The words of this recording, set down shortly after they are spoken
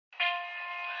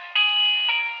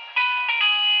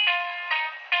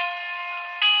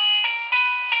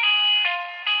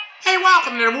Hey,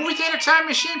 welcome to the Movie Theater Time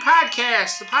Machine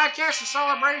Podcast, the podcast that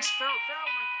celebrates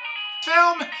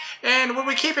film and when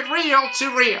we keep it real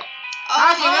to real.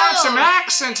 I'm the announcer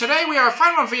Max, and today we have a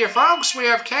fun one for you folks. We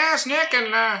have Kaz, Nick,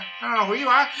 and I don't know who you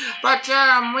are, but we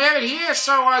have it here.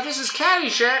 So this is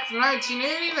Caddyshack from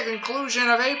 1980, the conclusion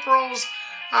of April's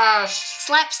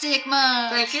Slapstick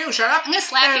Month. Thank you, shut up. I'm going to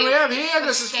slap you. And we have here,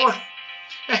 this is for...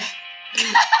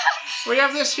 We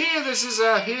have this here. This is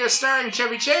here starring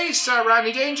Chevy Chase,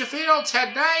 Rodney Dangerfield,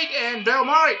 Ted Knight, and Bill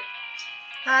Murray.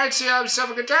 All right, so you have yourself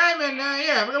a good time, and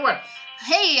yeah, have a good one.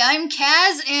 Hey, I'm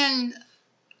Kaz, and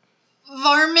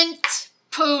Varmint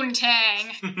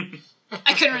Poontang.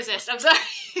 I couldn't resist. I'm sorry.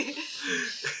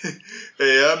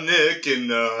 Hey, I'm Nick, and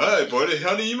hi, buddy.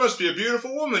 Honey, you must be a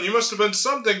beautiful woman. You must have been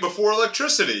something before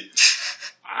electricity.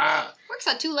 Works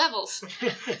on two levels.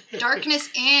 Darkness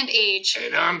and age.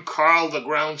 And I'm Carl the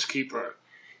groundskeeper.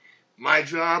 My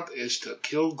job is to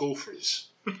kill gophers.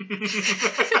 So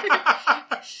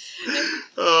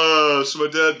my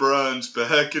dad Brian's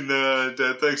back, and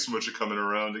Dad, thanks so much for coming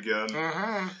around again.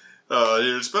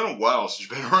 It's been a while since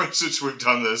you've been around since we've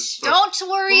done this. Don't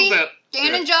worry.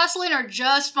 Dan and Jocelyn are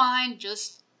just fine,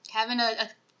 just having a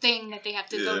thing that they have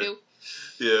to go do.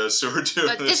 Yeah, so we're doing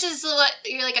But this is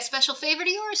you're like a special favorite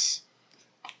of yours?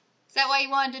 Is that why you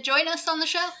wanted to join us on the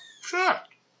show? Sure.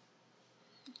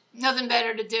 Nothing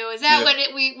better to do. Is that what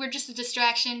we're just a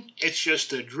distraction? It's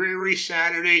just a dreary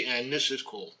Saturday, and this is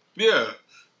cool. Yeah.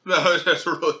 No, it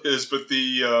really is. But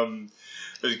the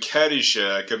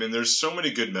Caddyshack, I mean, there's so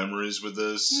many good memories with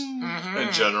this in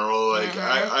general. Like,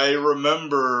 I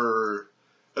remember...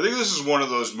 I think this is one of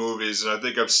those movies, and I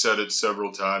think I've said it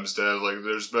several times, Dad. Like,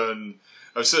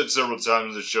 I've said it several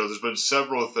times in the show, there's been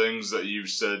several things that you've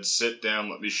said, sit down,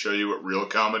 let me show you what real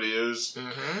comedy is.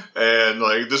 And,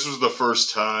 like, this was the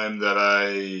first time that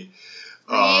I...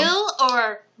 real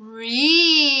or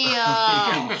real?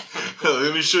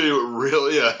 Let me show you what real...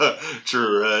 Yeah,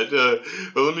 true, right?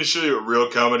 But let me show you what real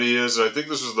comedy is. And I think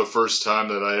this was the first time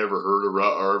that I ever heard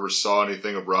or ever saw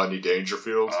anything of Rodney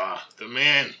Dangerfield. The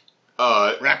man.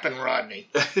 Rapping Rodney.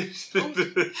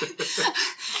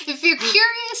 If you're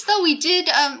curious, though, we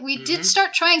did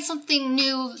start trying something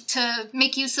new to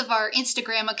make use of our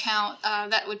Instagram account.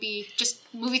 That would be just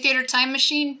Movie Theater Time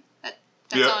Machine.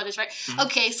 That's all it is, right?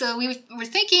 Okay, so we were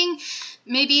thinking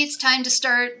maybe it's time to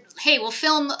start. Hey, we'll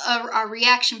film our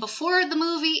reaction before the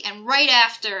movie and right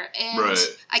after. And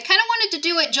I kind of wanted to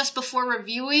do it just before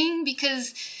reviewing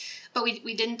but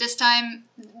we didn't this time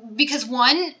because,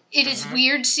 one, it is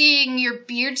weird seeing your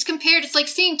beards compared. It's like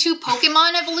seeing two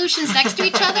Pokemon evolutions next to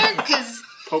each other.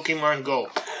 Pokemon Go.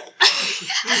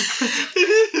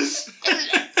 It is.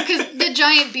 Because the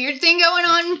giant beard thing going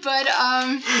on. But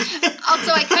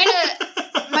also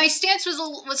my stance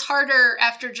was harder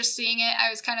after just seeing it. I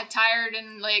was kind of tired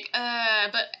and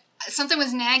but something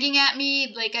was nagging at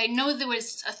me. Like, I know there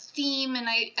was a theme, and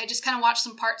I just kind of watched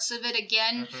some parts of it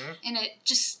again, and it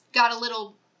just got a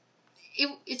little...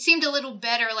 It seemed a little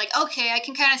better. Like, okay, I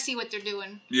can kind of see what they're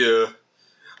doing. Yeah.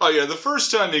 Oh, yeah, the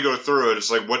first time you go through it, it's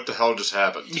like, what the hell just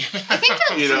happened? I think that,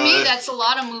 for me, that's a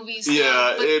lot of movies.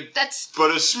 Yeah,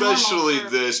 but especially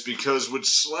this, because with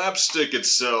slapstick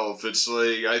itself, it's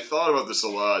like, I thought about this a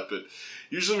lot, but...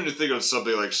 Usually when you think of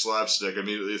something like slapstick, I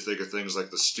immediately think of things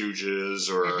like the Stooges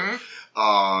or...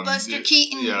 Buster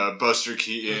Keaton. Yeah, Buster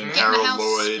Keaton, Harold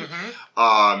Lloyd.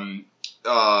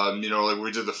 Like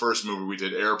we did the first movie, we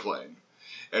did Airplane.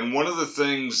 And one of the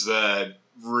things that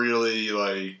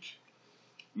really,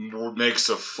 makes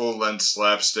a full-length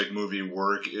slapstick movie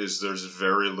work is there's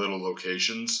very little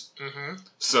locations.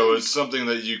 So it's something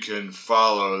that you can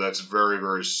follow that's very,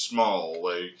 very small.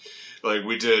 Like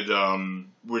we did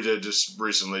just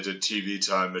recently did TV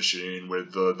Time Machine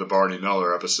with the Barney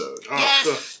Miller episode.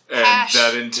 Yes, and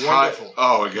that entire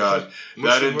oh my god,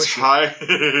 that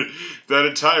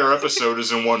entire episode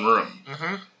is in one room.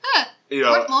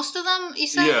 Weren't most of them, you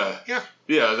said? Yeah.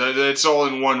 That's all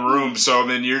in one room. So I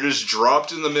mean, you're just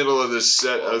dropped in the middle of this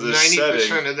setting.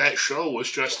 90% of that show was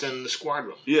just in the squad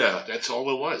room. Yeah, that's all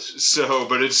it was. So,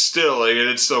 but it's still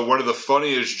one of the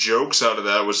funniest jokes out of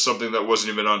that was something that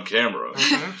wasn't even on camera,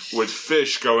 with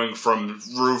Fish going from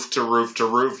roof to roof to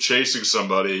roof chasing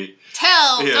somebody.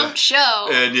 Don't show.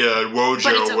 And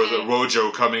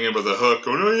Wojo coming in with a hook,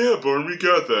 going, "Oh yeah, Barn, we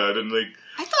got that," and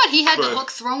I thought he had the hook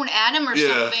thrown at him or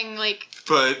something.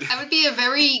 But that would be a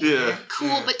very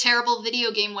cool but terrible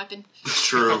video game weapon.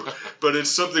 True. But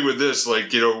it's something with this,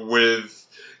 with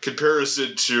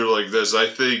comparison to this, I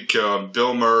think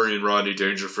Bill Murray and Rodney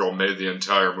Dangerfield made the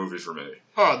entire movie for me.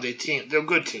 Oh, they're a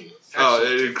good team.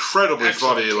 Incredibly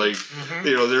Excellent. funny. Like,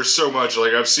 there's so much.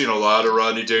 Like, I've seen a lot of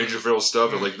Rodney Dangerfield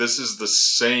stuff, and like, this is the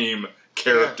same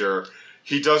character. Yeah.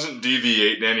 He doesn't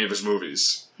deviate in any of his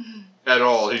movies at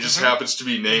all. He just happens to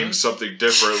be named something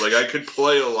different. Like, I could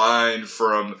play a line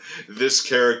from this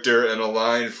character and a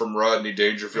line from Rodney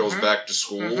Dangerfield's Back to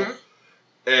School,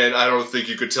 and I don't think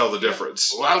you could tell the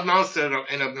difference. Loudmouth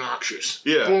and obnoxious.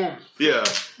 Yeah. Boom. Yeah.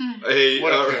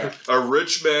 A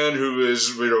rich man who is,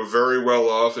 very well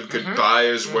off and could buy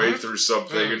his way through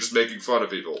something and just making fun of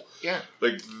people. Yeah.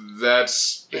 Like, that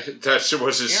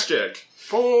was his shtick.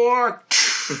 4.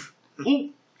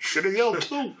 Ooh, should have yelled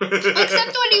 2.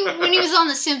 Except when he was on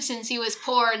The Simpsons, he was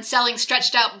poor and selling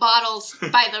stretched out bottles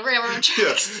by the railroad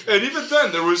tracks. Yeah, and even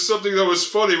then, there was something that was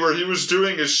funny where he was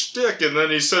doing his shtick, and then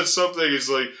he said something. He's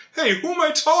like, "Hey, who am I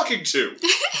talking to?"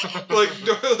 like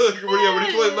when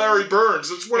he played Larry Burns.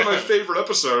 It's one of my favorite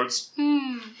episodes.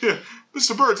 Yeah,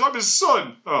 Mr. Burns, I'm his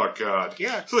son. Oh God.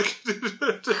 Yeah.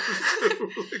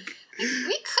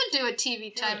 We could do a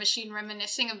TV time machine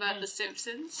reminiscing about The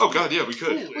Simpsons. Oh God, yeah, we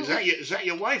could. Ooh, is that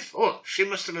your wife? Oh, she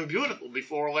must have been beautiful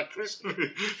before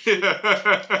electricity.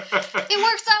 It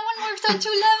works on one, works on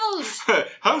 2 levels.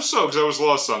 How so? Because I was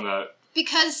lost on that.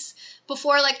 Because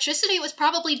before electricity, it was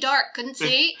probably dark, couldn't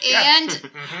see,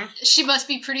 and she must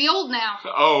be pretty old now.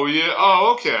 Oh yeah.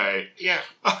 Oh okay. Yeah.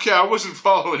 Okay, I wasn't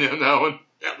following you on that one.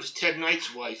 That was Ted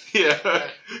Knight's wife. Yeah.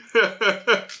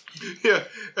 Yeah.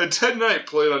 And Ted Knight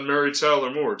played on Mary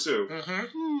Tyler Moore, too.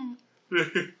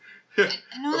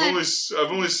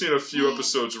 I've only seen a few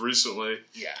episodes recently.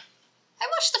 Yeah. I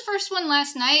watched the first one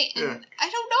last night, and I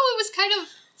don't know, it was kind of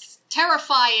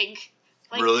terrifying.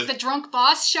 Like, really? The drunk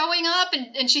boss showing up,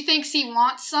 and she thinks he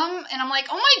wants some, and I'm like,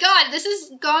 oh my God, this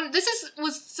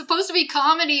was supposed to be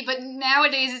comedy, but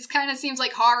nowadays it kind of seems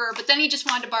like horror. But then he just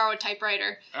wanted to borrow a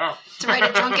typewriter to write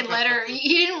a drunken letter.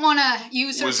 He didn't want to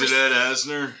use her. Was it Ed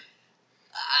Asner?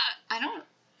 I don't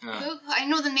know. I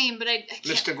know the name, but I can't.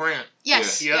 Mr. Grant.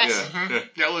 Yes. Yeah. Yes. Yeah.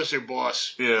 That was their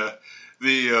boss. Yeah.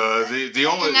 The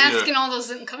only and asking all those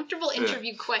uncomfortable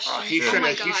interview questions. He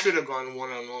my God. He should have gone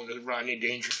one-on-one with Rodney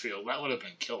Dangerfield. That would have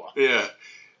been killer. Yeah.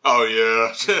 Oh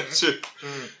yeah.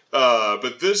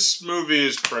 But this movie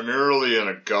is primarily in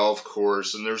a golf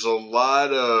course, and there's a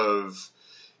lot of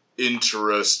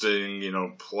interesting,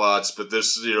 plots. But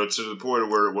this, to the point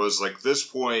where it was like this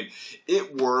point,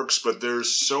 it works. But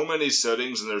there's so many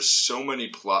settings and there's so many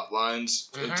plot lines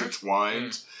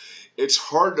intertwined. It's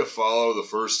hard to follow the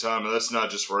first time, and that's not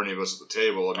just for any of us at the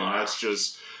table. I mean, that's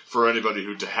just for anybody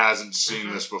who hasn't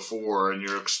seen this before, and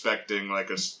you're expecting like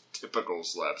a typical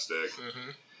slapstick.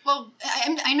 Well,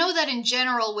 I know that in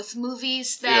general with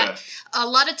movies that a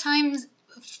lot of times,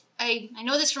 I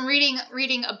know this from reading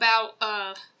about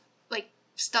like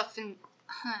stuff in,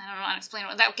 I don't know how to explain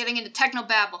it without getting into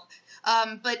technobabble,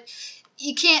 but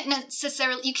you can't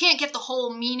get the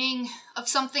whole meaning of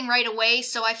something right away.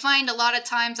 So I find a lot of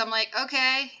times I'm like,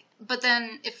 okay, but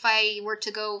then if I were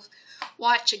to go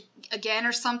watch again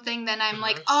or something, then I'm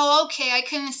like, oh, okay, I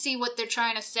can see what they're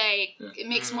trying to say. Yeah. It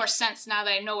makes more sense now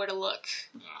that I know where to look.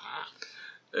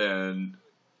 And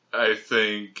I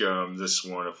think this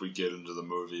one, if we get into the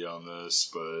movie on this,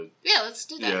 but yeah, let's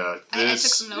do that. Yeah, I took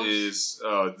some notes.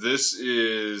 This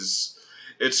is.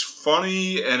 It's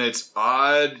funny and it's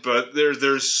odd, but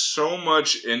there's so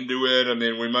much into it. I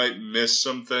mean, we might miss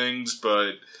some things,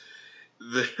 but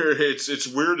it's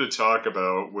weird to talk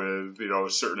about with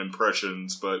certain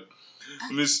impressions. But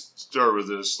let me start with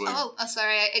this. Oh,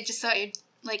 sorry. I just thought you'd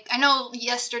I know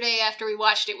yesterday after we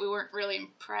watched it, we weren't really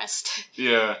impressed.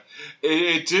 Yeah,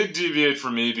 it did deviate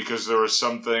for me because there were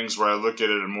some things where I look at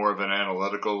it in more of an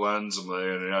analytical lens, and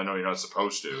I know you're not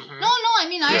supposed to. No. I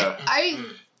mean,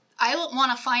 I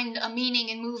want to find a meaning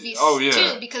in movies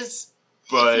too, because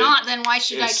if not, then why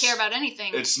should I care about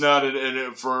anything? It's not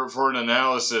for an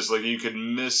analysis. Like, you could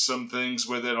miss some things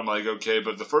with it. I'm like, okay,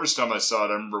 but the first time I saw it,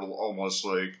 I remember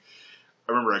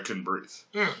I couldn't breathe.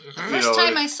 First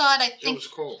time I saw it, I think it was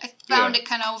cool. I found it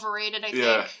kind of overrated. I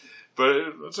think.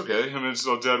 But that's okay. I mean,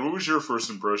 so Dad, what was your first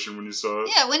impression when you saw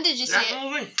it? Yeah, when did you see it?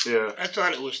 Movie? Yeah. I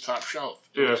thought it was top shelf.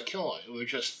 It was killer. It was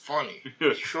just funny.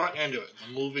 The short end of it,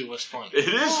 the movie was funny. It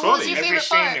is funny. What was your every favorite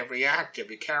scene, part? every act,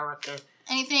 every character.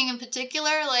 Anything in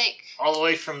particular? All the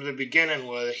way from the beginning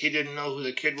where he didn't know who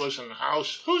the kid was in the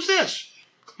house. Who's this?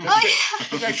 Oh,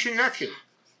 yeah. That's your nephew.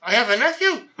 I have a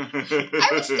nephew. I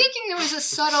was thinking there was a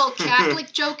subtle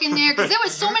Catholic joke in there because there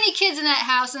was so many kids in that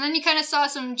house, and then you kind of saw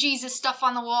some Jesus stuff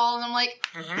on the wall, and I'm like,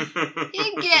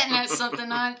 you're getting at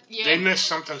something, huh? Yeah. They missed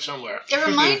something somewhere. It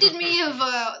reminded me of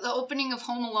the opening of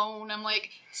Home Alone. I'm like,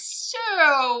 so.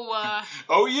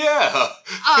 Oh yeah.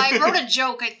 I wrote a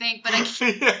joke, I think, but I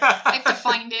have to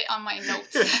find it on my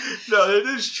notes. No, that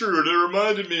is true. And it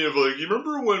reminded me of, like, you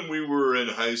remember when we were in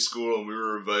high school and we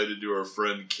were invited to our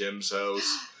friend Kim's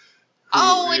house?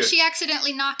 And she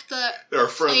accidentally knocked our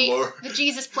friend Laura, the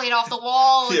Jesus plate off the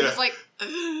wall, and was like,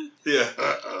 yeah.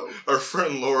 Our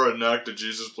friend Laura knocked the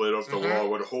Jesus plate off the wall.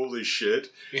 Went, holy shit!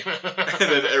 And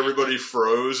then everybody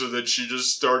froze, and then she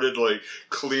just started like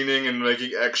cleaning and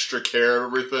making extra care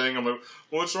of everything. I'm like,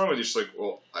 well, what's wrong with you? She's like,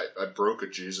 well, I broke a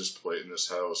Jesus plate in this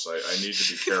house. I need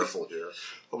to be careful here.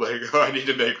 I'm like, oh, I need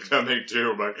to make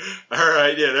do. I'm like, all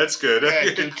right, yeah, that's good.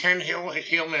 Yeah, do 10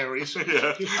 Hail Marys.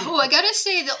 Yeah. Oh, I gotta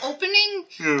say, the opening,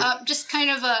 just kind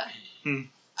of a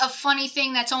funny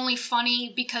thing that's only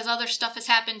funny because other stuff has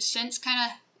happened since kind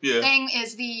of thing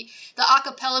is the a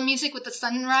cappella music with the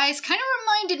sunrise kind of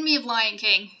reminded me of Lion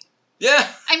King.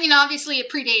 Yeah. I mean, obviously it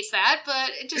predates that,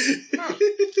 but it just...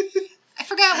 I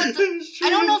forgot what I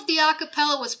don't know if the a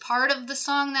cappella was part of the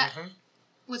song that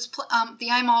was the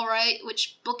I'm All Right,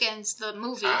 which bookends the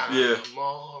movie. Yeah. I'm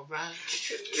all right.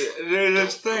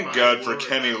 Thank God for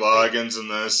Kenny Loggins in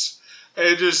this.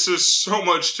 It just there's so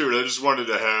much to it. I just wanted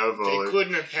to have. They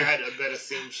couldn't have had a better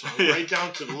theme song. Right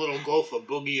down to the little gopher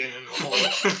boogieing in the hole.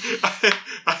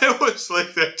 I always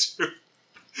like that too.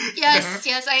 Yes,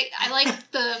 I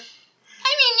like the.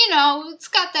 I mean, you know, it's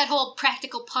got that whole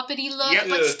practical puppety look,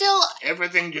 but still...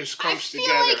 Everything just comes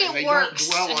together. Like and they works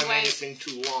don't dwell on anything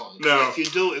too long. No. If you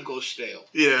do, it goes stale.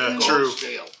 Yeah, it true. goes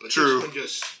stale. But true. This one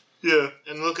just... Yeah.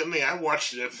 And look at me, I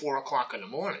watched it at 4 o'clock in the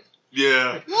morning.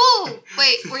 Yeah. Woo!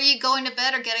 Wait, were you going to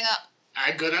bed or getting up?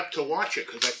 I got up to watch it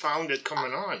because I found it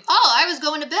coming on. Oh, I was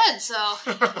going to bed, so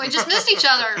we just missed each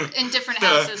other in different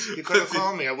houses. You could have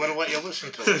called me. I would have let you listen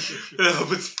to it. No,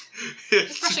 but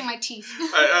Just brushing my teeth.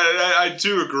 I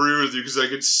do agree with you because I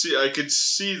could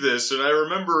see this, and I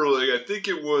remember like I think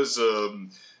it was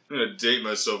I'm gonna date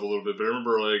myself a little bit, but I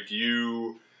remember like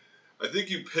I think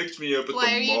you picked me up at the mall.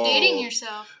 Why are you dating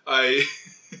yourself?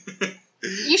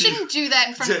 You shouldn't do that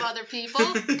in front of other people.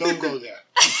 Don't go there.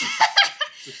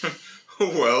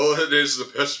 Well, it is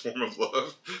the best form of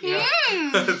love. Yeah.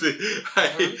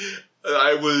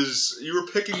 You were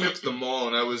picking me up at the mall,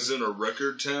 and I was in a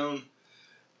record town,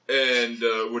 and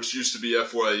which used to be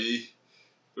FYE.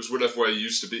 It was what FYE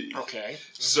used to be. Okay.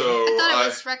 So I thought it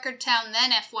was Record Town,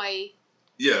 then FYE.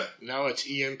 Yeah. Now it's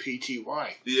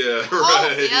EMPTY. Yeah, right.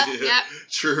 Oh, yeah.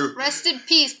 True. Rest in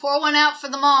peace. Pour one out for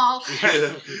them all.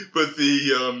 Yeah. But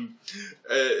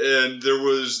and there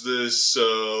was this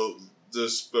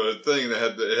thing that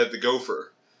had the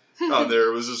gopher on there.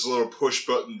 It was this little push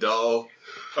button doll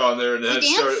on there, and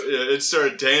it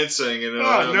started dancing. And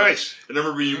nice. I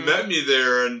remember you met me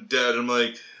there, and Dad, I'm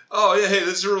like, oh yeah, hey,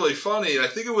 this is really funny. And I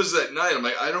think it was that night. I'm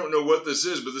like, I don't know what this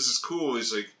is, but this is cool.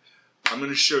 He's like, I'm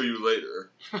going to show you later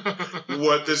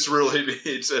what this really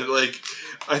means. And like,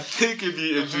 I think if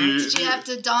you did you have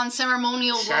to don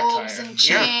ceremonial robes and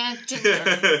chant? And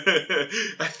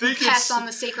I think pass on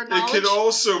the sacred knowledge. It could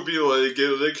also be like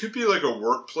it could be like a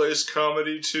workplace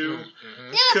comedy too,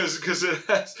 because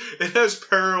it has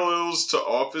parallels to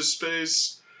Office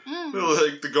Space.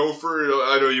 Like the gopher,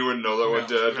 I know you wouldn't know that one,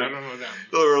 Dad. I don't know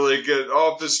that. Or like an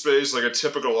Office Space, like a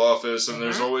typical office, and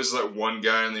there's always that one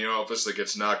guy in the office that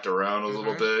gets knocked around a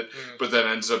little bit, but then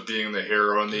ends up being the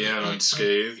hero in the end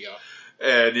unscathed. Yeah.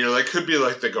 And like could be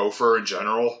like the gopher in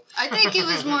general. I think it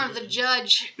was more of the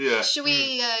judge. Yeah. Should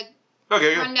we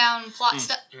run down plot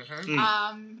stuff?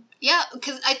 Yeah,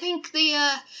 because I think the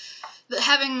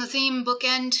having the theme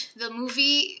bookend the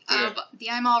movie, the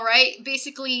I'm All Right,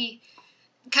 basically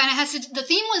kind of has to. The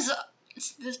theme was,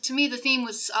 to me, the theme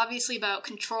was obviously about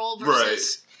control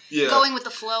versus going with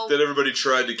the flow. That everybody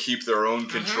tried to keep their own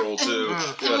control too.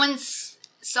 And one's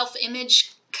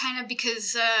self-image, kind of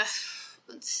because,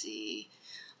 let's see,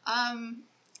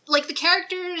 like the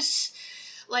characters,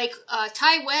 like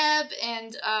Ty Webb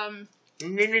and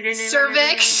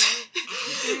Cervix.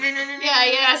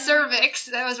 yeah, Cervix.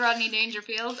 That was Rodney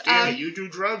Dangerfield. Yeah, you do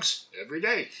drugs every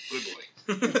day. Good boy.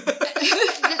 They're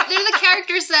the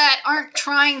characters that aren't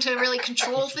trying to really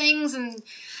control things, and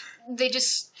they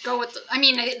just go with I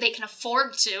mean, they can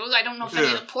afford to. I don't know if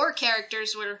any of the poor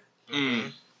characters were...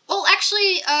 Well,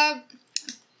 actually,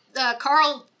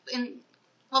 Carl...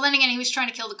 Well, then again, he was trying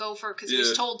to kill the gopher because he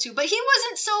was told to. But he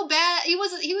wasn't so bad. He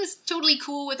was totally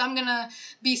cool with, I'm going to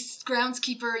be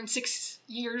groundskeeper in 6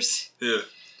 years. Yeah.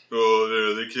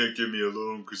 Oh, yeah, they can't give me a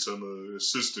loan because I'm an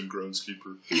assistant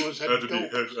groundskeeper. He was I had to be a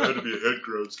head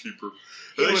groundskeeper.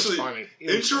 He Actually, was funny.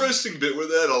 Interesting bit with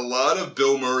that. A lot of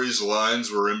Bill Murray's lines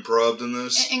were improv in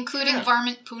this, including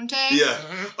Varmint Punte. Yeah,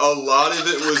 a lot of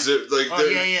it was like. Oh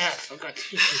yeah. I forgot.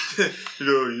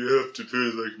 You have to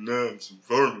pay like Nams and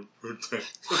Varmint Punte.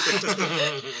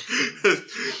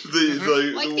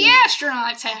 The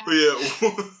astronauts have. Yeah.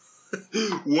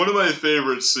 One of my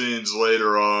favorite scenes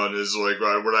later on is like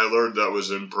when I learned that was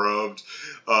improv.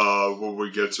 When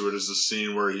we get to it, is the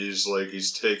scene where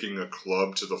he's taking a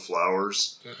club to the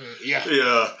flowers. Mm-hmm. Yeah.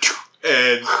 Yeah.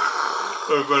 And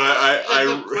but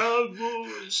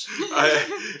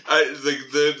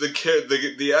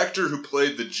the actor who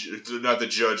played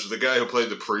the guy who played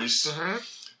the priest. Mm-hmm.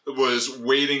 Was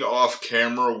waiting off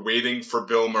camera, waiting for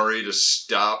Bill Murray to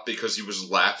stop because he was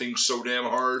laughing so damn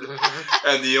hard. Mm-hmm.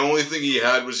 And the only thing he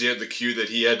had the cue that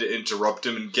he had to interrupt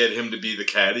him and get him to be the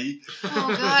caddy.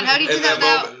 Oh, God. How do you do that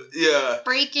without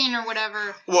breaking or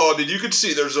whatever? Well, I mean, you can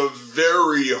see there's a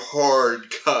very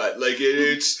hard cut. Like,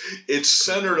 it's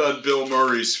centered on Bill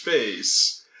Murray's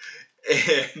face.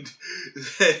 And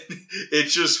then it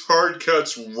just hard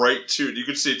cuts right to it. You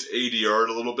can see it's ADR'd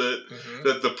a little bit. Mm-hmm.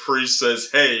 That the priest says,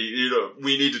 "Hey,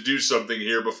 we need to do something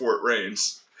here before it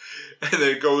rains." And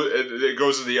then it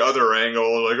goes to the other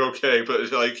angle. Like, okay,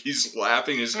 but like he's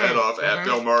laughing his head off at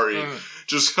Bill Murray.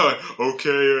 Just like,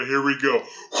 okay, here we go.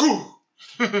 Whew.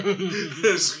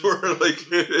 It's sort of like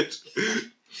it.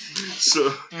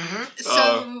 So,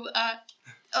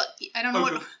 I don't know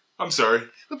what. I'm sorry.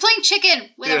 We're playing chicken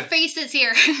with our faces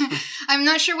here. I'm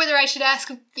not sure whether I should ask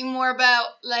you more about,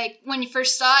 like, when you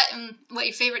first saw it and what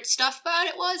your favorite stuff about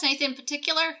it was, anything in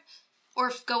particular,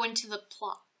 or go into the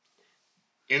plot.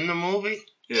 In the movie?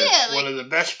 Yeah. One of the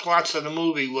best plots of the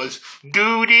movie was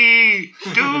Duty!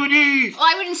 Duty! Well,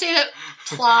 I wouldn't say the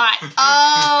plot. Oh,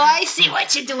 I see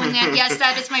what you're doing there. Yes,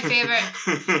 that is my favorite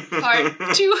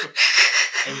part, too.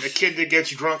 And the kid that gets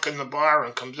drunk in the bar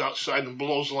and comes outside and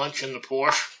blows lunch in the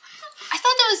Porsche. I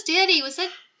thought that was Daddy. Was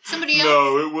that somebody else?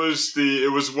 No, it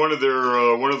was one of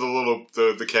their one of the little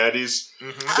the caddies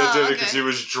that did it because he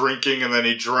was drinking and then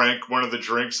he drank one of the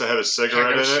drinks that had a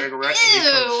cigarette in it. Ew. And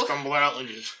he comes stumble out and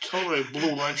just totally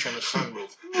blew lunch in the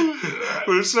sunroof.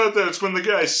 But it's not that. It's when the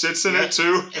guy sits in it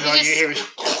too. And all you hear is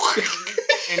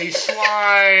and he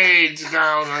slides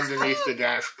down underneath the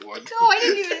dashboard. No, I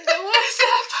didn't even know what was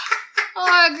that.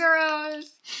 Oh, gross.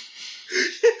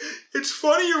 It's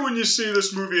funnier when you see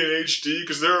this movie in HD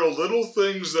because there are little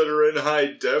things that are in high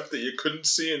def that you couldn't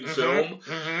see in film.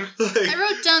 Mm-hmm. I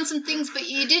wrote down some things, but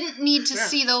you didn't need to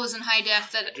see those in high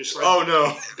def. Just like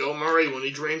no. Bill Murray, when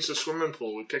he drains the swimming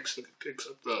pool, he picks up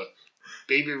the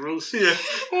Baby Ruth. Yeah.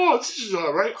 Oh, this is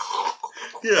all right.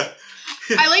 Yeah.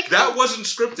 I like that wasn't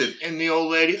scripted. And the old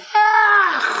lady.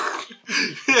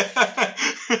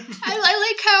 I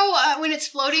like how when it's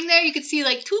floating there, you can see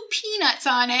like 2 peanuts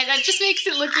on it. That just makes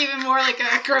it look even more like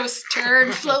a gross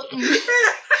turd floating.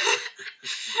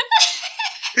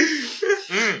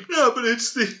 No, but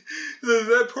it's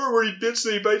that part where he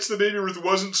bites the Baby Ruth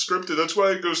wasn't scripted. That's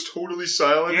why it goes totally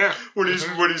silent. Yeah. When he's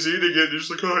eating it, he's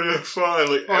like, "Oh yeah, fine."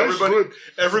 Like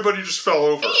everybody just fell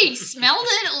over. Hey, he smelled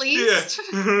it at least.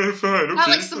 Yeah, fine. Okay. Not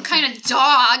like some kind of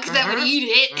dog that would eat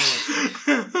it.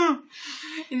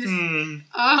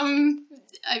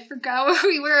 I forgot where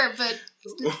we were, but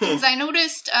things I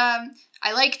noticed.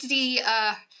 I liked the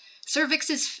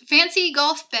Cervix's fancy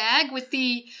golf bag with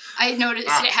the. I noticed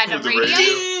it had a radio.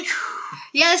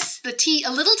 Yes, a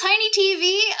little tiny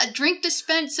TV, a drink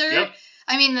dispenser. Yep.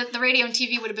 I mean, the radio and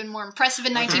TV would have been more impressive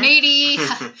in 1980.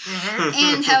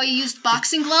 And how he used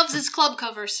boxing gloves as club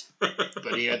covers.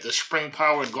 But he had the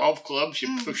spring-powered golf clubs.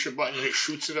 You push a button and it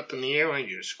shoots it up in the air and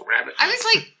you just grab it. I was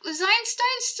like, was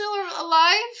Einstein still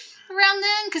alive around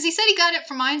then? Because he said he got it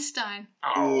from Einstein.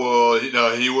 Oh, well,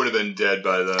 no, he would have been dead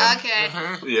by then. Okay.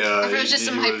 Yeah. There was just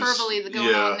some hyperbole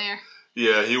going on there.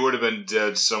 Yeah, he would have been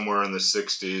dead somewhere in the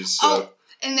 60s. So. Oh,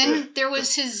 and then there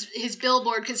was his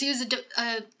billboard, because he was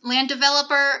a land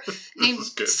developer named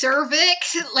Cervic.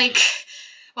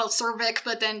 Cervic,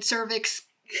 but then Cervix.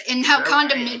 And how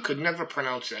I could never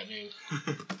pronounce that name.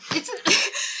 It's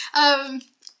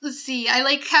let's see. I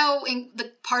like how in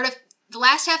the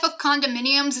last half of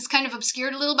condominiums is kind of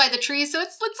obscured a little by the trees, so it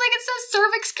looks like it says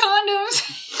Cervix Condoms.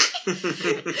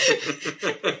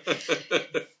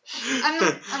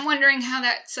 I'm wondering how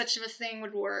such of a thing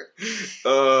would work.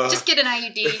 Just get an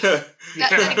IUD.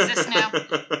 That exists now.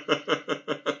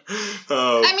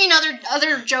 I mean,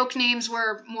 other joke names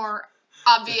were more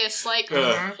obvious, like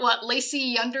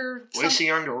Lacey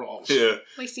Underalls. Yeah,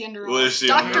 Lacey Underalls.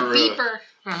 Dr. Beeper.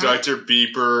 Dr.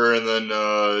 Beeper, and then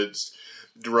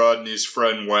Rodney's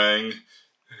friend Wang.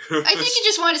 I think you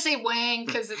just want to say Wang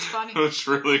because it's funny. It's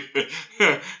really good.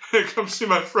 Hey, come see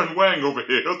my friend Wang over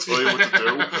here. He'll tell you what to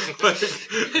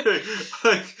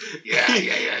do.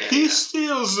 He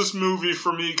steals this movie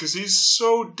from me because he's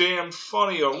so damn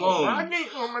funny alone. Rodney?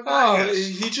 Oh my God.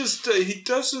 He just, he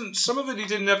doesn't, some of it he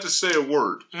didn't have to say a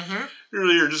word. Mm-hmm.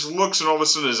 He just looks and all of a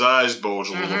sudden his eyes bulge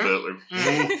a little bit.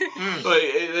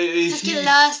 Just get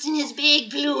lost in his big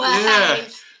blue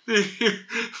eyes.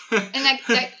 And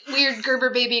that weird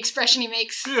Gerber baby expression he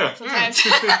makes sometimes.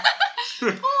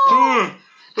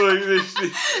 It's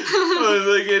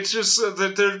just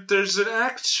that there's an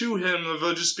act to him of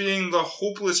just being the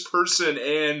hopeless person,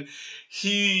 and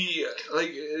he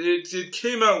it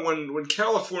came out when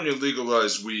California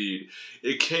legalized weed.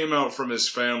 It came out from his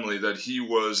family that he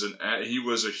was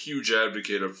a huge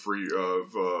advocate of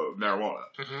marijuana,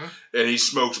 and he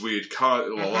smoked weed a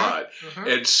lot.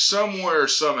 And somewhere,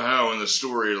 somehow in the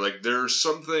story, there's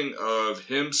something of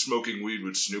him smoking weed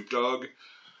with Snoop Dogg.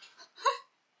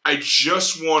 I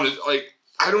just wanted,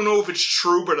 I don't know if it's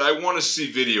true, but I want to see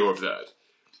video of that.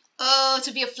 Oh,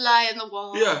 to be a fly on the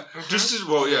wall. Yeah, just as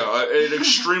well. Yeah, an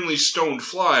extremely stoned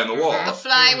fly on the wall. A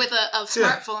fly with a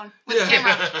smartphone with a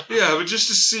camera. Yeah, but just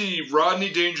to see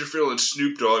Rodney Dangerfield and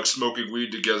Snoop Dogg smoking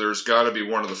weed together has got to be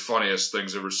one of the funniest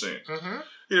things I've ever seen.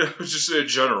 Just in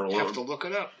general. You have to look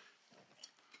it up.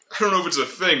 I don't know if it's a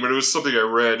thing, but it was something I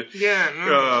read. Yeah,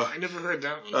 I never heard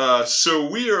that one. So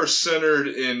we are centered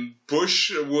in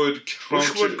Bushwood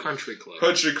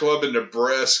Country Club in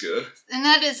Nebraska. And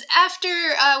that is after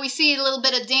we see a little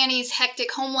bit of Danny's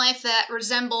hectic home life that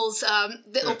resembles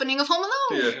the opening of Home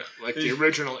Alone. Yeah. Like the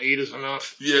original 8 is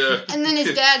enough. Yeah. And then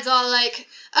his dad's all like,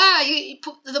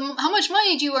 how much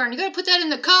money do you earn? You gotta put that in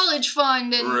the college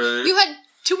fund. And you had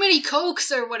too many Cokes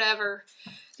or whatever.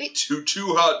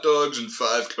 Two hot dogs and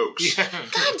 5 Cokes. Yeah.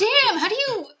 God damn, how do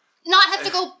you not have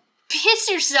to go piss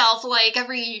yourself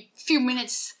every few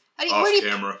minutes? Where do you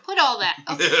camera. put all that?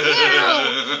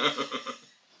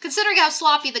 Considering how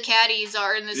sloppy the caddies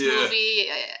are in this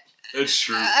movie, That's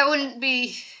true. I wouldn't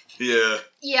be... Yeah.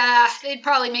 Yeah, they'd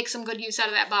probably make some good use out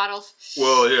of that bottle.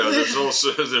 Well, yeah,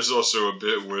 there's also a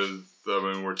bit where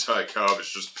Ty Cobb is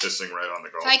just pissing right on the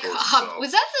golf course itself.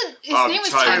 Was that his name was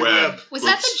Ty Webb. Was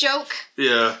that the joke?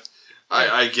 Yeah.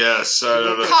 I guess. I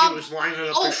don't know. He was lining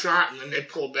up a shot, and then they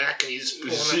pulled back, and he's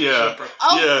pulling up the zipper.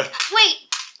 Wait.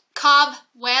 Cobb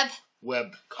Webb?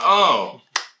 Webb. Oh.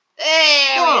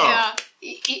 There we go.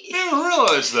 You didn't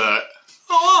realize that.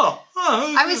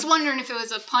 I was wondering if it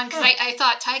was a pun, because I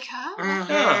thought Ty Cobb.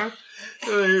 Yeah.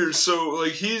 So,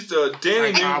 he's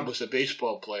Danny. Ty Cobb was a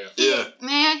baseball player. Yeah.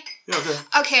 Man. Yeah,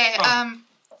 okay.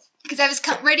 Because I was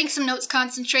writing some notes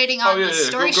concentrating on the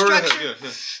story structure. Yeah.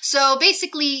 So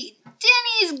basically,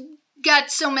 Danny's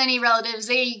got so many relatives.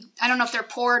 I don't know if they're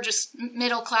poor, just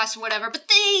middle class or whatever, but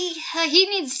he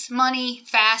needs money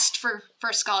fast for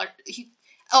a scholar. He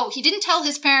didn't tell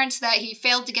his parents that he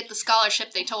failed to get the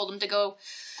scholarship they told him to go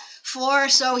for,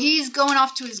 so he's going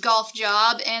off to his golf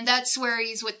job, and that's where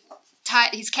he's with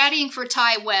he's caddying for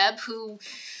Ty Webb, who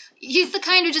he's the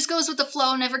kind who just goes with the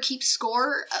flow, never keeps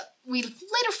score. We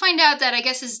later find out that I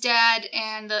guess his dad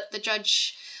and the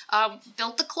judge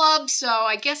built the club, so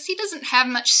I guess he doesn't have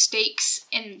much stakes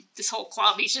in this whole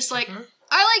club. He's just like,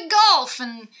 I like golf,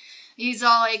 and he's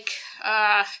all like,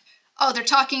 they're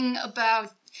talking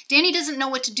about Danny doesn't know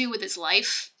what to do with his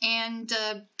life, and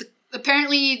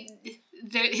apparently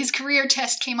his career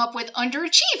test came up with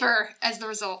underachiever as the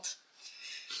result.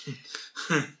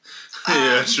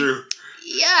 Yeah, true.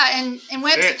 Yeah, and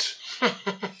Webb's...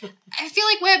 I feel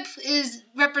like Webb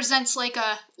represents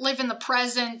a live in the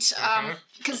present,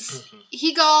 because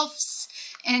he golfs,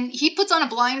 and he puts on a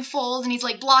blindfold, and he's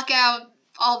block out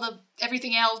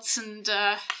everything else, and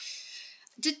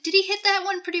did he hit that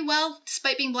one pretty well,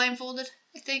 despite being blindfolded?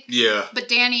 I think. Yeah. But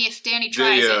if Danny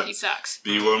tries it, he sucks.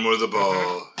 Be one with the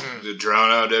ball. To drown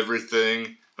out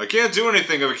everything. I can't do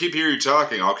anything if I keep hearing you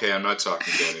talking. Okay, I'm not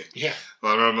talking, Danny. Yeah.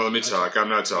 Let me talk. I'm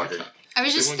not talking. I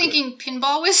was just thinking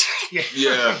Pinball Wizard.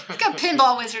 Yeah. I got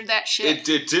Pinball Wizard that shit.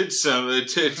 It did sound. It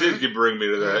did bring me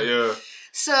to that. Yeah.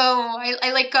 So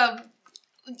I like.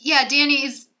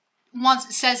 Danny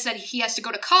says that he has to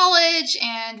go to college,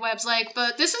 and Webb's like,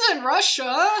 but this isn't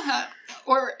Russia.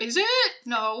 Or is it?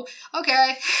 No.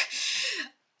 Okay.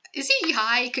 Is he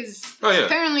high? Because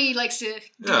apparently he likes to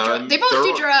do drugs. They both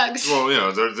do drugs. Well,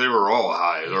 they were all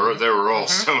high. They were all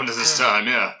stoned at this time,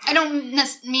 yeah. I don't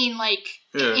mean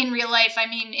in real life. I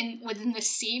mean within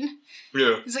this scene.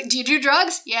 Yeah. He's like, do you do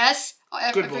drugs? Yes.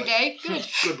 Every day.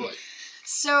 Good boy.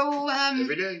 So,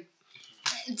 every day.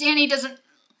 Danny doesn't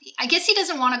I guess he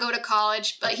doesn't want to go to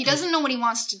college, but he doesn't know what he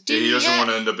wants to do. He doesn't yet. want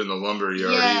to end up in the lumber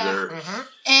yard either. Mm-hmm.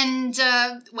 And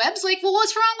Webb's like, well,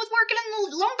 what's wrong with working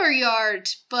in the lumber yard?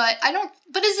 But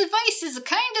his advice is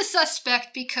kind of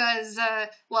suspect because,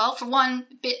 well, for one,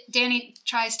 Danny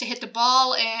tries to hit the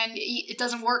ball and it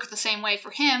doesn't work the same way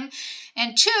for him.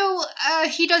 And two,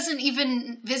 he doesn't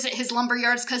even visit his lumber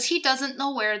yards because he doesn't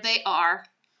know where they are.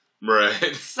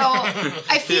 Right. So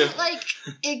I feel like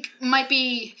it might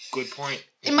be... Good point.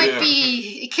 It might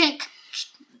be...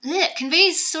 It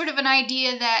conveys sort of an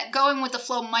idea that going with the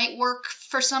flow might work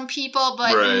for some people,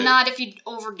 but not if you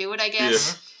overdo it, I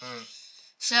guess. Yeah.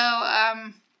 So,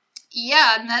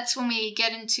 yeah, and that's when we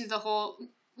get into the whole...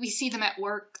 We see them at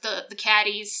work, the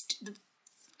caddies, the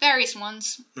various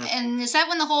ones. And is that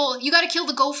when the whole "you gotta kill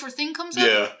the gopher" thing comes up?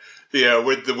 Yeah. Yeah,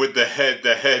 with the head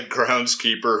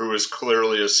groundskeeper who is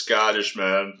clearly a Scottish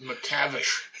man.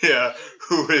 McTavish. Yeah,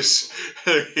 who is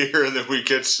here, and then we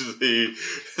get to the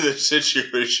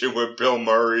situation where Bill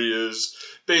Murray is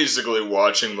basically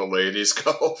watching the ladies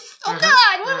golf. Oh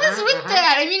God, what was with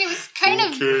that? I mean, it was kind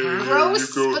of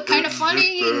gross, but kind of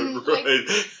funny. And,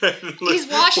 he's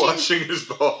watching his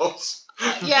balls.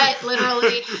 Yeah,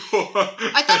 literally.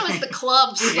 I thought it was the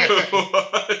clubs. I'm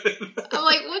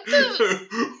like, what the...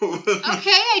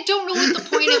 Okay, I don't know what the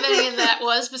point of any of that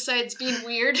was, besides being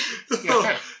weird.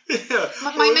 Yeah.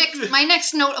 My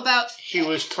next note about... He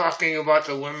was talking about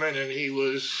the women, and he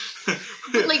was...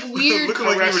 like, weird...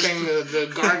 caressing the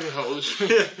garden hose.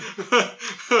 Yeah.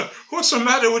 What's the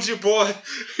matter with you, boy?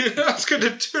 You're not going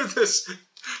to do this.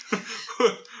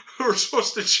 We're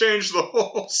supposed to change the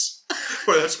holes.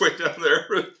 Well, that's way down there.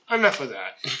 Enough of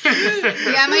that.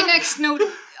 Yeah, my next note,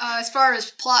 as far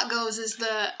as plot goes, is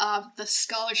the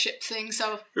scholarship thing.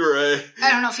 So, right.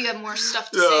 I don't know if you have more stuff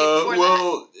to say before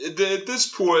that. At this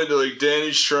point, like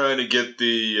Danny's trying to get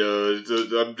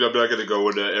I'm not going to go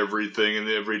into everything and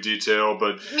every detail,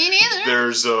 but me neither.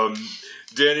 There's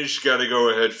Danny's got to go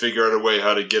ahead and figure out a way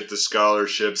how to get the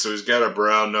scholarship, so he's got a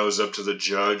brown nose up to the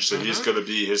judge that he's going to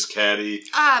be his caddy.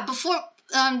 Before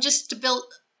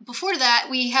that,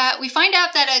 we find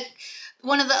out that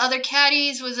one of the other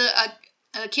caddies was a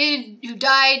kid who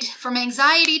died from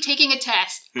anxiety taking a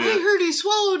test. Yeah. I heard he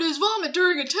swallowed his vomit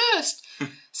during a test.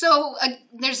 So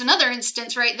there's another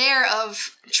instance right there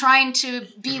of trying to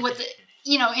be what the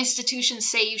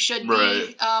institutions say you should be,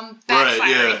 backfiring.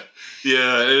 Right,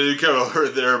 yeah, you kind of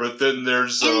heard there, but then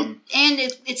there's... And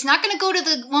it's not going to go to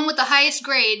the one with the highest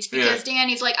grades, because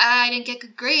Danny's like, I didn't get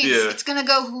good grades. Yeah. It's going to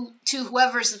go to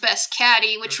whoever's the best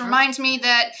caddy, which reminds me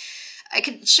that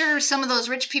some of those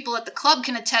rich people at the club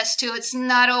can attest to, it's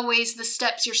not always the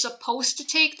steps you're supposed to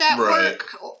take that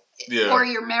work, or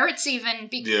your merits even,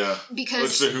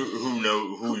 because...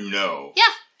 who you know.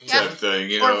 Yeah. Type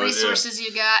thing, or resources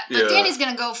you got. But Danny's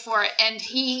going to go for it, and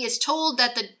he is told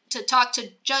that to talk to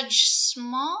Judge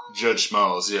Smalls? Judge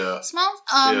Smalls, yeah. Smalls?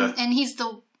 And he's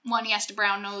the one he has to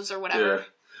brown nose or whatever. Yeah.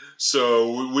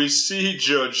 So we see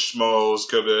Judge Smalls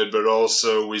come in, but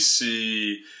also we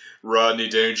see Rodney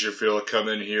Dangerfield come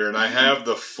in here, and I have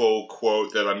the full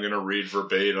quote that I'm going to read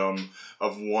verbatim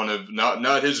of one of,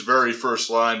 not his very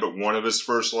first line, but one of his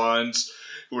first lines.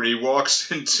 When he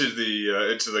walks into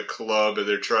the club and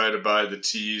they're trying to buy the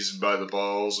tees and buy the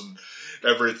balls and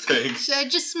everything. So I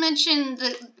just mentioned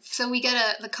so we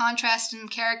get the contrast in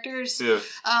characters. Yeah.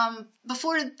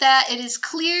 Before that, it is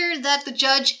clear that the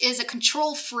judge is a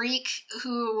control freak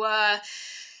who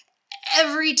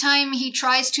every time he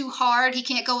tries too hard, he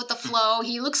can't go with the flow.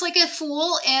 He looks like a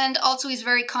fool, and also he's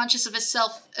very conscious of his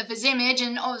image,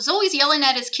 and is always yelling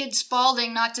at his kid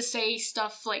Spalding not to say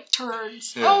stuff like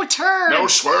turds. Yeah. Oh, turds! No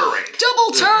swearing.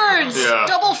 Double turds! Yeah.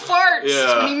 Double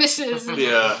farts when he misses.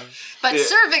 Yeah. But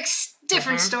Cervix,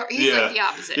 different story. He's like the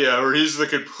opposite. Yeah, or he's the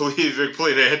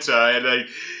complete anti, and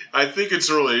I think it's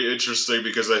really interesting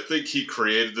because I think he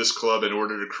created this club in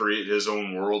order to create his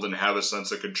own world and have a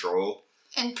sense of control.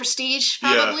 And prestige,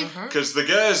 probably. Yeah, because the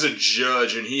guy is a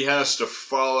judge, and he has to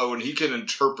follow, and he can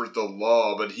interpret the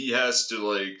law, but he has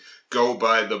to, go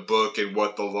by the book and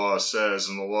what the law says,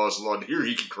 and the law's law. And here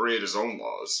he can create his own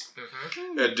laws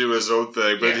and do his own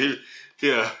thing. But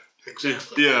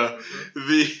exactly. Yeah.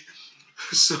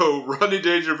 So Rodney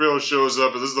Dangerfield shows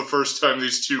up, and this is the first time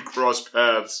these two cross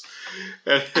paths.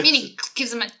 And he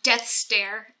gives him a death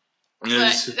stare.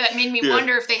 But that made me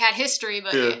wonder if they had history.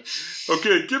 But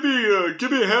okay, give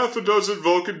me half a dozen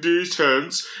Vulcan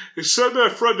D10s and send my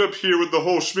friend up here with the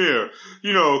whole schmear.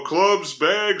 Clubs,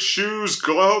 bags, shoes,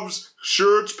 gloves,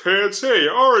 shirts, pants. Hey,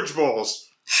 orange balls.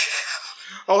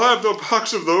 I'll have the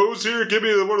box of those. Here, give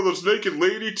me one of those naked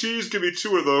lady tees. Give me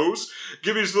 2 of those.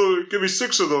 Give me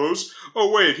 6 of those. Oh,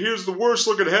 wait, here's the worst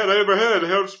looking hat I ever had.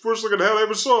 Worst looking hat I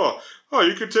ever saw. Oh,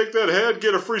 you can take that hat and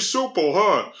get a free soup bowl,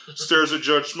 huh? Stares at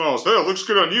Judge, smiles. Hey, it looks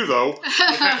good on you, though.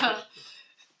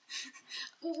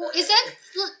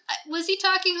 Was he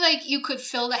talking like you could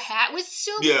fill the hat with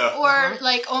soup? Yeah. Or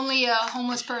like only a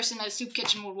homeless person at a soup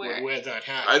kitchen would wear it? Wear that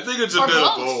hat. I think it's a Or bit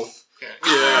both. of both. Yeah.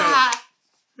 Ah,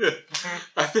 Yeah.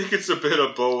 I think it's a bit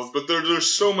of both, but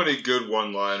there's so many good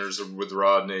one-liners with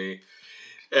Rodney.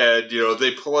 And,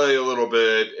 they play a little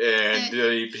bit, and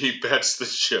he bets the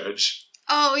judge.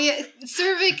 oh yeah,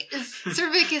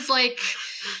 Cervic is like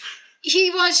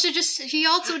he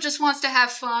also just wants to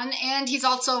have fun, and he's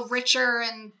also richer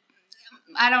and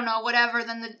I don't know, whatever,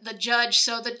 than the judge.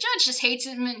 So the judge just hates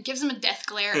him and gives him a death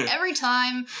glare every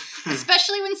time.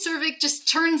 Especially when Cervic just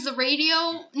turns the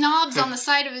radio knobs on the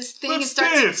side of his thing and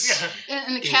starts Dance.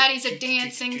 and the caddies are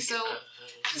dancing. So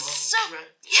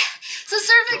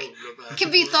Cervic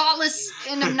can be thoughtless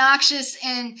and obnoxious,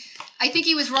 and I think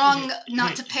he was wrong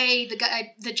not to pay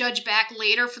the judge back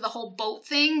later for the whole boat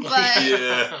thing, but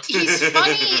Yeah. he's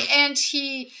funny and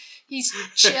he's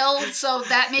chill, so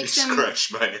that makes him.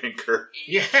 Scratched my anchor.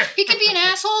 Yeah. He can be an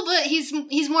asshole, but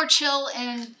he's more chill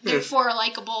and therefore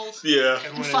likable. Yeah.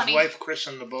 And when funny. his wife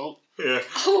christened the boat. Yeah.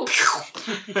 Oh,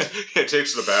 It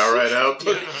takes the bow right out.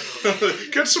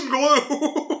 Get some glue.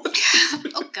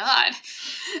 oh God!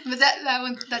 But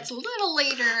that's a little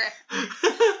later.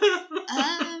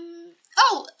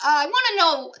 I want to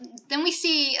know. Then we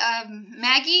see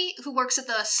Maggie, who works at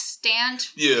the stand,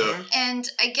 Yeah. and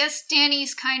I guess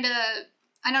Danny's kind of,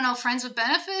 I don't know, friends with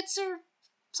benefits or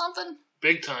something.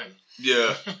 Big time.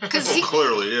 Yeah. Because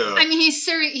Clearly, yeah. I mean,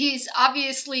 he's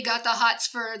obviously got the hots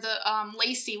for the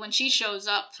Lacey when she shows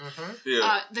up,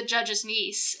 Yeah. the judge's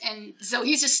niece, and so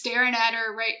he's just staring at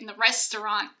her right in the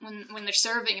restaurant when they're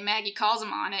serving, and Maggie calls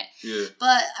him on it. Yeah.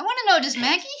 But I want to know, does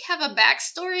Maggie have a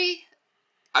backstory?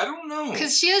 I don't know.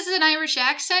 Because she has an Irish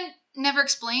accent, never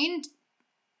explained.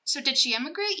 So did she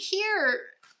immigrate here? Or?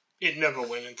 It never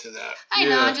went into that. I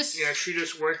know, just Yeah, she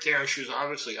just worked there and she was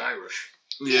obviously Irish.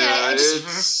 Yeah, I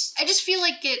it's... I just feel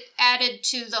like it added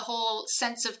to the whole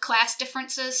sense of class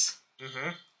differences. Mm-hmm.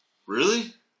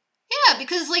 Really? Yeah,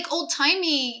 because like old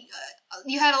timey,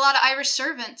 you had a lot of Irish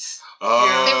servants.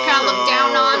 Oh. They were kind of looked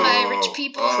down on by rich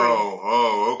people.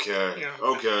 Okay. Yeah.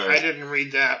 Okay. I didn't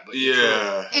read that, but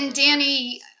Yeah. And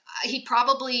Danny, he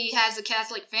probably has a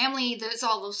Catholic family. There's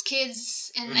all those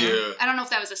kids, and Yeah. I don't know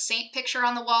if that was a saint picture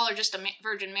on the wall or just a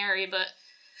Virgin Mary, but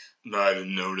No, I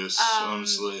didn't notice,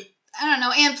 honestly. I don't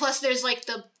know. And plus, there's like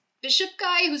the bishop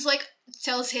guy who's like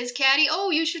tells his caddy, "Oh,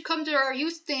 you should come to our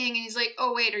youth thing," and he's like,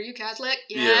 "Oh, wait, are you Catholic?"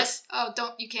 Yes. Oh,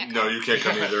 you can't come. No, you can't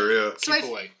come either. Yeah. So keep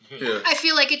away. Yeah. I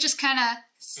feel like it just kind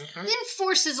of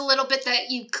enforces a little bit that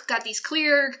you got these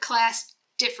clear class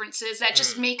differences that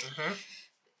just make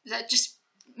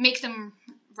them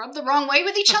rub the wrong way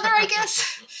with each other, I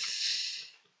guess.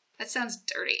 That sounds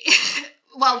dirty.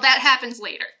 Well, that happens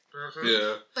later.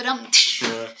 Yeah. But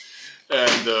Yeah.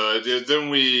 And then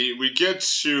we get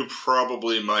to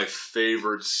probably my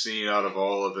favorite scene out of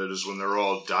all of it is when they're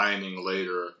all dining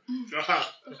later.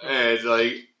 And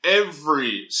like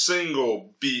every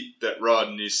single beat that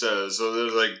Rodney says, so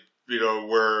there's like,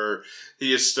 where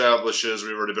he establishes,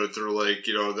 we've already been through like,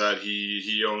 that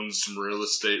he owns some real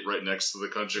estate right next to the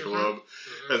country club.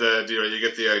 And then, you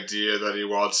get the idea that he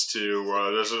wants to,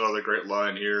 there's another great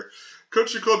line here.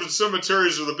 Country clubs and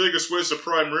cemeteries are the biggest waste of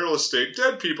prime real estate.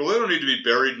 Dead people, they don't need to be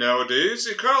buried nowadays.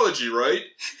 Ecology, right?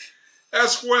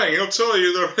 Ask Wang, he'll tell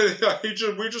you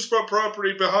that we just bought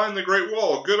property behind the Great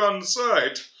Wall. Good on the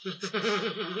side. do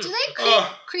they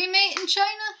cremate in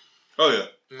China? Oh, yeah.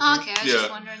 Okay, I was just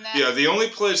wondering that. Yeah, the only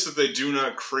place that they do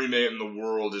not cremate in the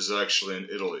world is actually in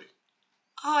Italy.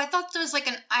 Oh, I thought there was like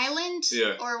an island.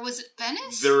 Yeah. Or was it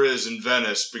Venice? There is in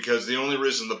Venice, because the only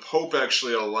reason the Pope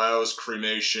actually allows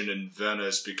cremation in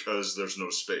Venice because there's no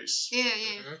space. Yeah.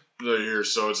 They're here,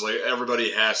 so it's like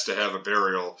everybody has to have a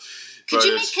burial. Could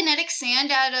you make kinetic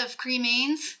sand out of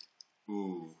cremains?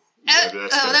 Ooh. Yeah,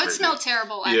 that would smell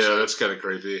terrible, actually. Yeah, that's kind of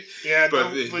creepy. Yeah,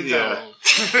 but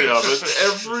but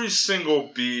every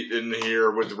single beat in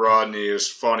here with Rodney is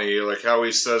funny. Like how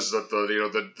he says that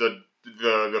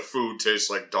the food tastes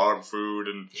like dog food,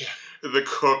 and the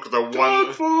cook,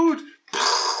 dog food.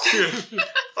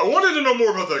 I wanted to know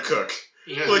more about that cook.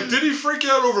 Yeah. Like, did he freak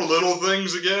out over little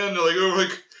things again?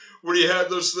 Like when he had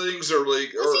those things, or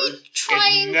like, Was he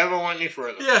trying? It never went any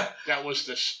further. Yeah, that was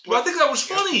the split. well, I think that was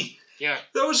funny. Yeah,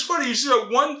 that was funny. You see that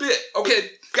one bit?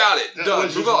 Okay, got it. that Done.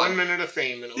 was Move his on. 1 minute of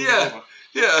fame, and it was Yeah. over.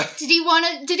 Yeah. Did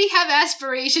he have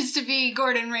aspirations to be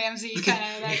Gordon Ramsay,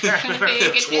 kind of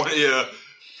big? 20, yeah.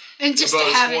 And just About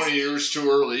to have 20 years too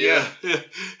early, yeah. Well,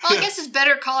 I guess it's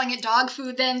better calling it dog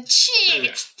food than shit.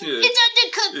 Yeah. It's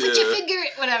undercooked. Put your finger,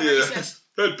 whatever he says.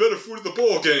 Had better food at the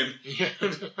ball game.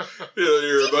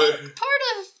 Part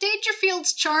of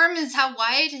Dangerfield's charm is how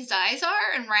wide his eyes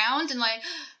are and round and like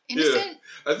innocent.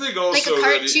 Yeah. I think also like a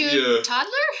cartoon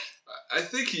toddler. I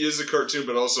think he is a cartoon,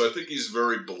 but also I think he's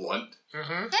very blunt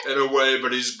Mm-hmm. in a way.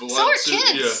 But he's blunt. So are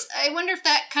too. kids. I wonder if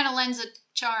that kind of lends a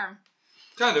charm.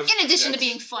 Kind of. In addition to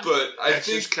being funny. But I That's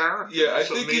think, his character. yeah, I That's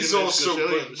what think made he's him as also,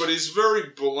 Gazillions. but he's very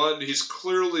blunt. He's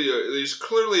clearly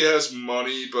has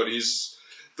money, but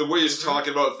the way he's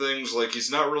talking about things, like he's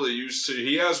not really used to.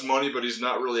 He has money, but he's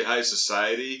not really high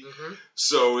society. Mm-hmm.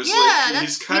 So it's that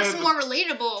he's kind makes of him more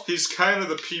relatable. He's kind of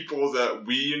the people that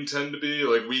we intend to be.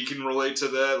 Like we can relate to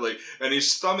that. Like, and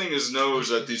he's thumbing his nose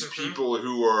at these people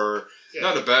who are. Yeah.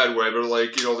 Not in a bad way, but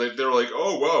like, they're like,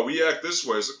 oh wow, we act this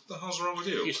way. It's like, what the hell's wrong with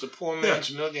you? He's the poor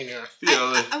man's millionaire.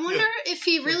 I wonder if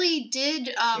he really did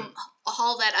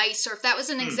haul that ice, or if that was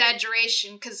an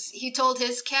exaggeration, because he told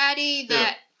his caddy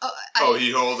that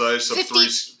he hauled ice up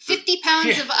 50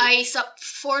 pounds of ice up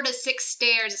 4 to 6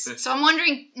 stairs. So I'm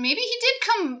wondering, maybe he did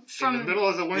come from in the middle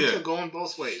of the winter, going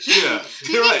both ways. Yeah,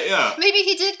 you're right. Yeah, maybe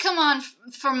he did come on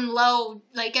from low,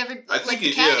 like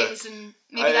the caddies, and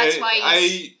maybe that's why.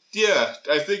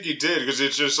 I think he did, because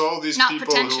it's just all these not people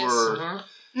pretentious. who are.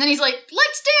 And then he's like,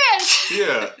 "Let's dance."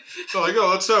 Yeah, they're like, "Oh,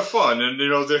 let's have fun," and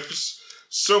there's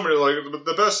so many. Like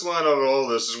the best line out of all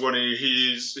this is when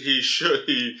he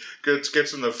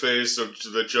gets in the face of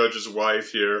the judge's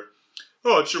wife here.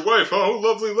 Oh, it's your wife, huh? Oh,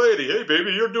 lovely lady. Hey,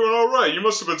 baby, you're doing all right. You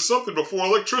must have been something before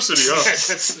electricity,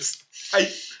 huh?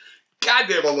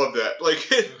 Goddamn, I love that. Like,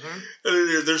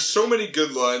 there's so many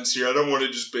good lines here. I don't want to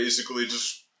just basically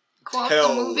just quote tell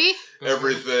the movie.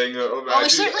 Everything. Well, we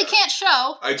certainly can't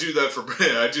show. I do that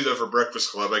for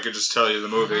Breakfast Club. I could just tell you the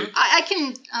movie. I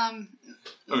can.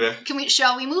 Okay.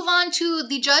 Shall we move on to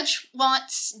the judge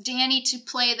wants Danny to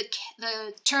play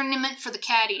the tournament for the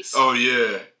caddies? Oh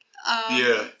yeah.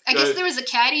 Yeah. I guess there was a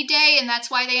caddy day, and that's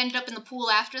why they ended up in the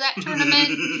pool after that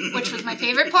tournament, which was my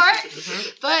favorite part.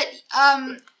 But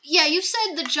yeah, you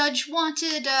said the judge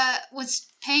was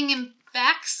paying him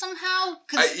back somehow.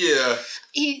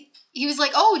 He was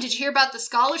like, "Oh, did you hear about the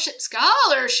scholarship?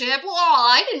 Scholarship? Well,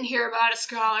 I didn't hear about a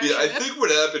scholarship." Yeah, I think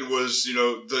what happened was,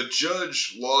 the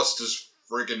judge lost his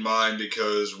freaking mind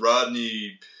because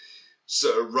Rodney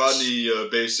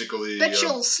basically... Bet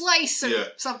you'll slice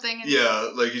or something.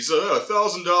 Like he said,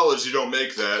 $1,000, you don't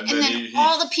make that. And then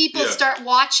all the people start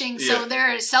watching, so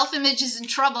their self-image is in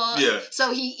trouble. Yeah.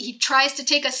 So he tries to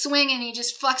take a swing, and he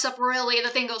just fucks up royally. The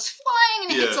thing goes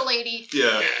flying, and it hits a lady.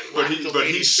 Yeah, but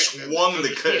he swung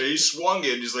he swung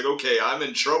it, and he's like, okay, I'm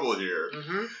in trouble here.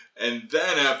 Mm-hmm. And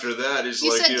then after that, he's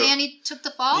you like... said Danny took the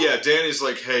fall? Yeah, Danny's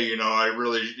like, hey, I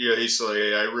really... Yeah, he's like,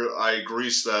 hey, I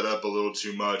greased that up a little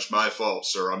too much. My fault,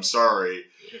 sir. I'm sorry.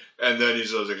 Yeah. And then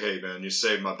he's like, hey, man, you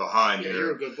saved my behind here.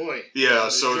 You're a good boy. Yeah,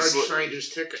 the so judge it's... signed his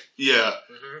ticket. Yeah.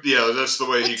 Mm-hmm. Yeah, that's the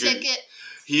way what he could... ticket?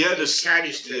 He had his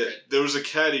caddy's ticket. Yeah, there was a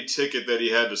caddy ticket that he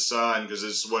had to sign, because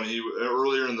it's when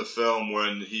earlier in the film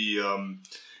when he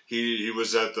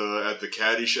was at the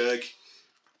caddy shack.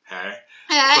 Huh?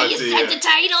 You said the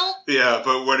title? Yeah,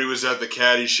 but when he was at the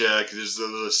caddy shack, there's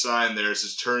the sign there. It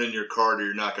says, turn in your card or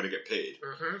you're not going to get paid.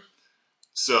 Mm-hmm.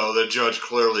 So the judge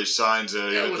clearly signs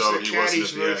it. That was the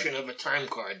caddy's version of a time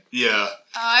card. Yeah.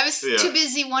 I was too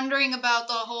busy wondering about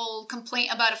the whole complaint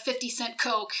about a 50-cent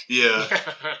Coke. Yeah,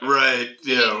 right.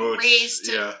 Yeah, raised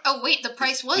it. Oh, wait, the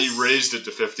price was... He raised it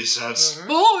to 50 cents.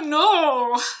 Mm-hmm. Oh,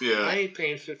 no! Yeah. I ain't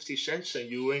paying 50 cents and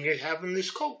you ain't having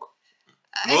this Coke.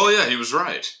 Well, yeah, he was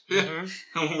right.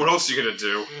 Mm-hmm. What else are you gonna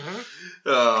do?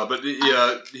 Mm-hmm. But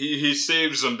yeah, he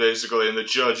saves him basically, and the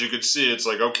judge, you could see it's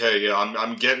like, okay, yeah,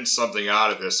 I'm getting something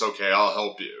out of this. Okay, I'll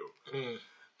help you. Mm.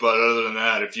 But other than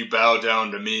that, if you bow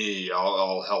down to me,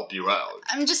 I'll help you out.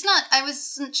 I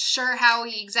wasn't sure how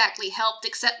he exactly helped,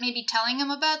 except maybe telling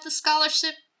him about the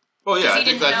scholarship. Well, yeah, I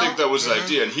think that was the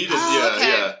idea, and he didn't.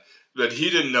 Okay. But he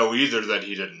didn't know either that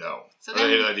he didn't know. So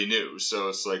then, that he knew. So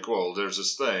it's like, well, there's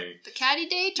this thing. The Caddy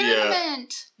Day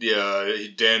tournament. Yeah,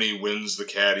 Danny wins the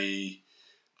Caddy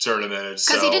tournament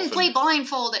itself. Because he didn't play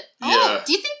blindfolded. Yeah. Oh,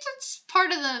 do you think that's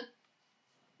part of the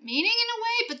meaning in a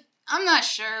way? But I'm not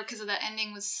sure because of the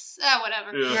ending was...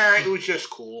 whatever. Yeah, it was just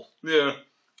cool. Yeah.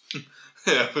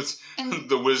 Yeah, it's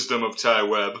the wisdom of Ty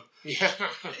Webb. Yeah.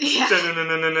 Is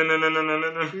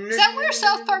that where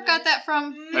South Park got that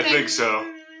from? I think so.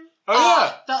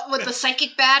 Oh, yeah. With the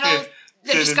psychic battle,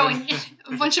 they're just going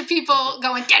a bunch of people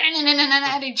going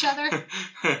at each other.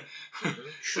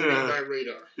 Shooting my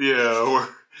radar. Yeah, or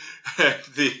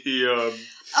the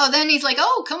then he's like,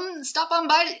 "Oh, come stop on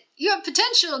by. You have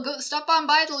potential. Go stop on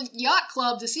by the yacht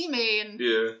club to see me." And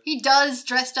he does,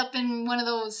 dressed up in one of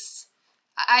those,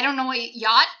 I don't know what,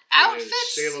 yacht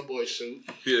outfits. Sailor boy suit.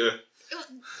 Yeah.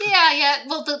 Yeah.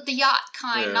 Well, the yacht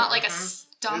kind, not like a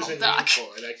Donald Duck. I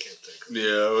can't think of it.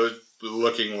 Yeah,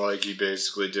 looking like he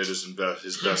basically did his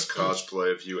best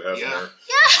cosplay of Hugh Hefner.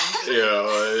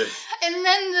 Yeah. And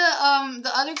then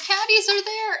the other caddies are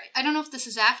there. I don't know if this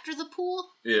is after the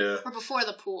pool. Yeah. Or before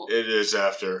the pool. It is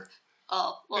after.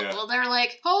 Oh, well, they're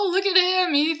like, "Oh, look at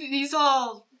him. He's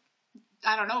all,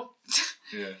 I don't know,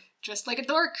 dressed like a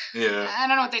dork." Yeah. I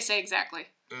don't know what they say exactly.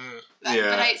 But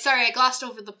I glossed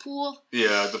over the pool.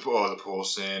 Yeah, the pool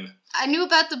scene. I knew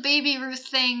about the Baby Ruth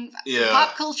thing,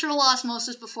 pop cultural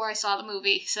osmosis, before I saw the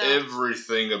movie. So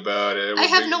everything about it. I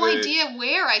have no idea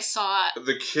where I saw it.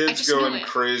 The kids going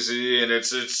crazy, and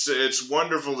it's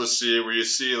wonderful to see where you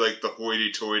see like the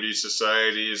hoity-toity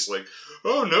society is like,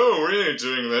 "Oh no, we ain't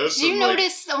doing this." Do you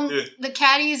notice the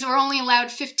caddies were only allowed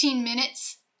 15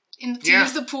 minutes to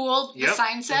use the pool? The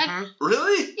sign said.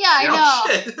 Really? Yeah, I know.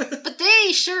 But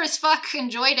they sure as fuck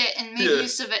enjoyed it and made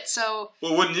use of it. So.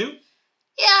 Well, wouldn't you?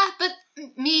 Yeah, but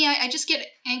me, I just get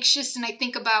anxious and I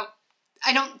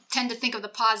don't tend to think of the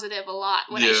positive a lot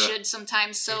when I should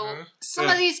sometimes. So some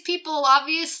of these people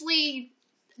obviously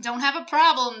don't have a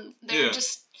problem. They're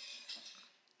just,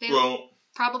 they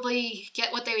probably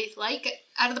get what they like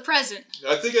out of the present.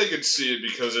 I think I could see it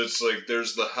because it's like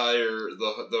there's the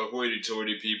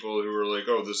hoity-toity people who are like,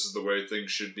 "Oh, this is the way things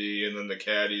should be," and then the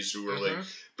caddies who are like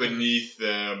beneath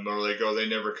them are like, "Oh, they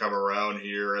never come around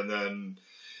here," and then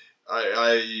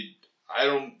I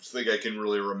don't think I can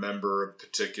really remember a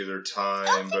particular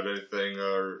time, but anything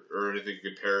or anything to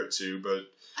compare it to. But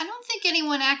I don't think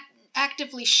anyone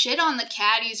actively shit on the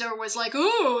caddies or was like,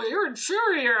 "Oh, you're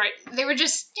inferior." They were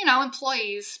just,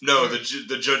 employees. No,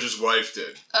 the judge's wife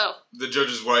did. Oh. The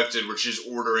judge's wife did, where she's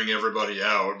ordering everybody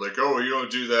out. Like, "Oh, you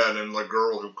don't do that." And the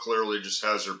girl who clearly just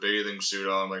has her bathing suit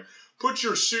on, like, "Put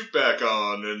your suit back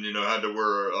on." And, had to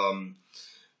wear,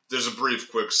 there's a brief,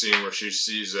 quick scene where she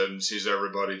sees it and sees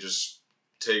everybody just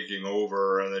taking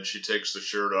over, and then she takes the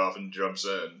shirt off and jumps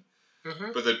in.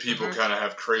 But then people kind of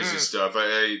have crazy stuff.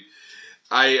 I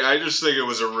just think it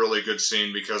was a really good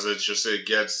scene because it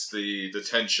gets the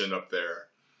tension up there.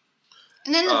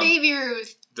 And then the Baby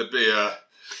Ruth. I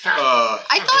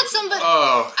thought somebody.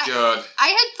 Oh God! I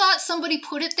had thought somebody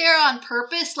put it there on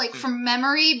purpose, like from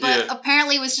memory, but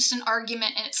apparently it was just an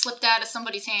argument and it slipped out of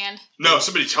somebody's hand. No,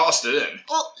 somebody tossed it in.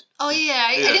 Well,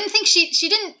 I didn't think she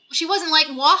wasn't like,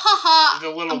 "Wah ha ha." The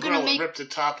little girl ripped the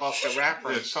top off the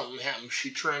wrapper and something happened. She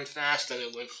turned fast and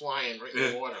it went flying right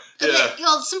in the water. Yeah.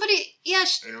 Well, somebody. Yeah.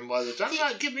 And I'm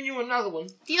not giving you another one.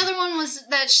 The other one was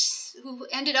that who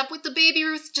ended up with the Baby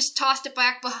Ruth just tossed it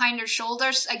back behind her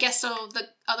shoulders. I guess so the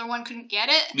other one couldn't get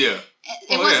it. Yeah.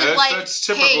 It wasn't like, that's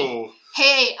typical.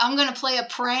 Hey, I'm gonna play a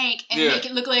prank and make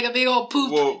it look like a big old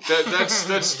poop. Well,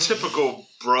 that's typical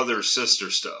brother-sister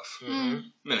stuff. I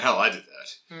mean, hell, I did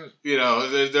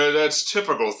that. That's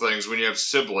typical things when you have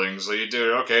siblings. Like you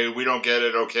do, okay, we don't get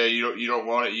it. Okay, you don't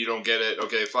want it. You don't get it.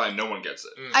 Okay, fine, no one gets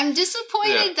it. I'm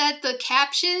disappointed that the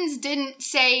captions didn't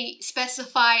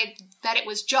specify that it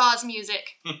was Jaws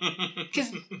music,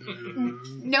 because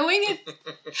knowing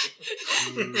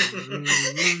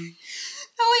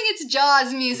it's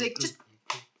Jaws music just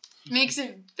makes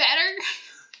it better.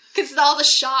 Because all the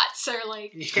shots are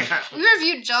like... Yeah. We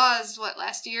reviewed Jaws,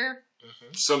 last year?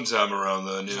 Sometime around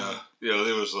then, yeah. Yeah, I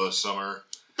think it was last summer.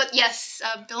 But yes,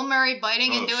 Bill Murray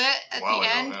biting into it at the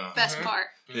end, best part.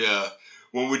 Yeah.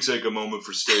 When we take a moment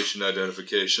for station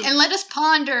identification. And let us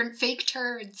ponder fake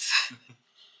turds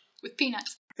with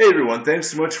peanuts. Hey everyone,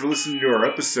 thanks so much for listening to our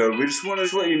episode. We just wanted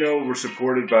to let you know we're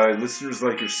supported by listeners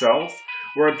like yourself.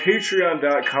 We're on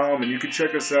Patreon.com, and you can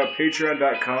check us out,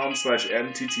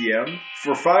 Patreon.com/MTTM.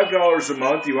 For $5 a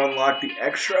month, you unlock the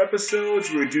extra episodes,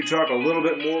 where we do talk a little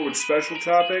bit more with special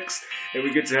topics, and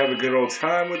we get to have a good old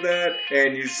time with that,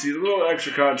 and you see a little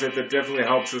extra content that definitely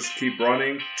helps us keep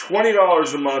running.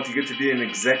 $20 a month, you get to be an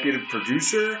executive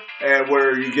producer, and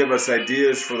where you give us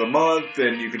ideas for the month,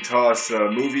 and you can toss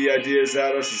movie ideas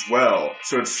at us as well.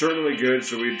 So it's certainly good,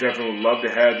 so we definitely would love to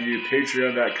have you,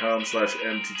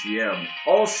 Patreon.com/MTTM.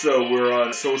 Also, we're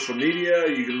on social media.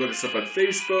 You can look us up on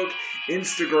Facebook,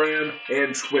 Instagram,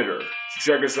 and Twitter.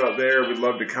 So check us out there. We'd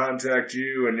love to contact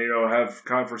you and, have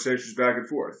conversations back and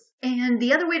forth. And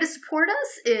the other way to support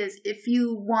us is if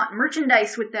you want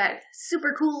merchandise with that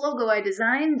super cool logo I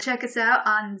designed, check us out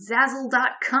on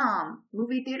Zazzle.com.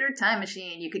 Movie Theater Time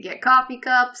Machine. You could get coffee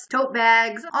cups, tote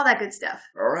bags, all that good stuff.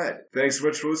 All right. Thanks so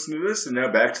much for listening to this, and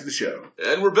now back to the show.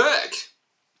 And we're back.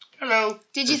 Hello.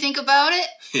 Did you think about it?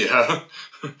 Yeah.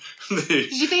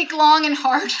 Did you think long and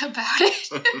hard about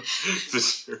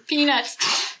it? Peanuts.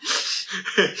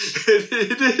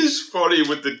 It is funny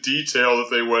with the detail that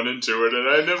they went into it, and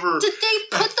I never... Did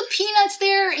they put the peanuts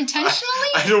there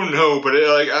intentionally? I don't know, but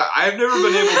I've never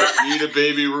been able to eat a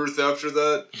Baby Ruth after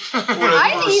that. When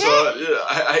I'd eat it.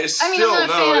 I still I'm not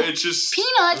a fan of it's just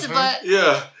peanuts, but...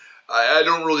 Yeah, I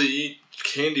don't really eat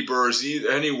candy bars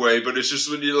anyway, but it's just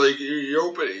when you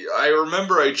open it. I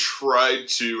remember I tried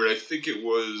to, and I think it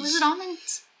was... Was it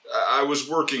almonds? I was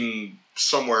working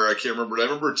somewhere, I can't remember, but I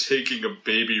remember taking a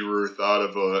Baby Ruth out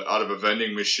of a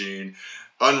vending machine,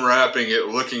 unwrapping it,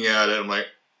 looking at it, I'm like,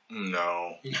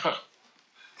 no.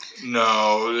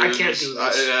 No. I can't do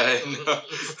this. No.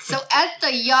 So at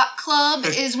the yacht club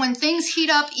is when things heat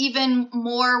up even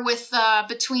more with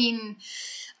between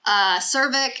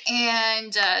Cervic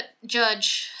and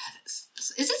Judge.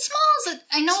 Is it Smalls?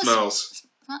 I know Smells.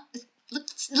 It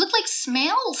looked like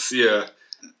Smells. Yeah.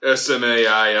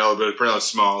 Smail, but it's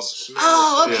pronounced Smalls.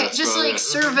 Oh, okay. Yeah, just Smell, like yeah.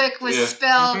 Cervic was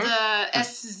spelled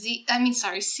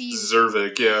C.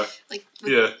 Cervic, yeah. Like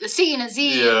a C and a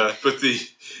Z. Yeah, but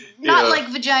Not like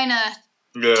vagina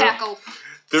tackle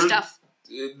stuff.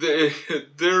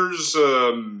 There's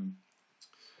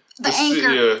the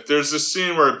anchor. There's a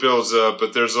scene where it builds up,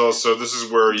 but there's also this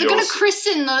is where they're gonna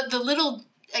christen the little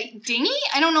dinghy.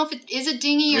 I don't know if it is a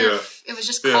dinghy or if it was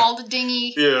just called a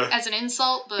dinghy as an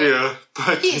insult. But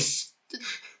but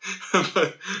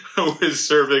when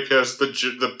Cervic has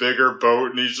the bigger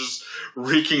boat and he's just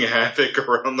wreaking havoc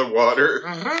around the water.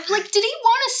 Like, did he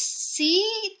want to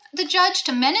see the judge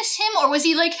to menace him, or was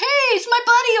he like, "Hey, it's my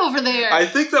buddy over there"? I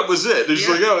think that was it. He's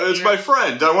like, "Oh, it's my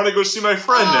friend. I want to go see my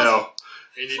friend now."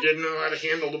 And he didn't know how to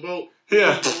handle the boat.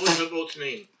 Yeah. What was the boat's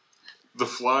name? The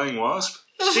Flying Wasp?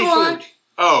 Seafood.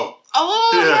 Oh.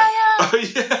 Oh, Oh,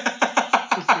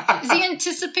 yeah. Is he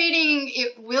anticipating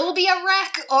it will be a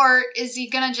wreck, or is he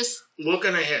gonna just...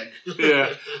 Looking ahead.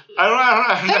 Yeah. I don't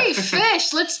know. Hey,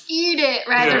 fish, let's eat it,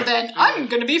 rather than, I'm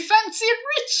gonna be fancy and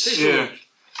rich. Yeah.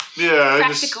 Yeah.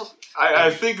 Practical.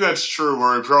 I think that's true,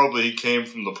 where he came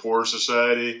from the poor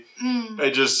society. I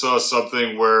just saw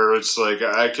something where it's like,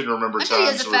 I can remember times he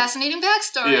has a fascinating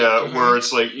backstory. Yeah, where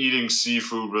it's like eating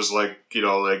seafood was like,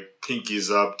 like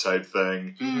pinkies up type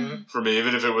thing for me.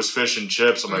 Even if it was fish and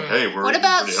chips, I'm like, hey, we're What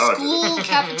about pretty hot. school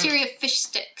cafeteria fish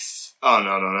sticks? Oh,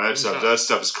 no, that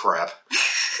stuff is crap.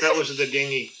 That was the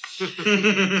dinghy.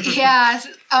 Yeah.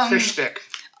 Fish stick.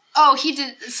 Oh, he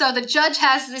did. So the judge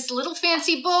has this little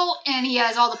fancy boat, and he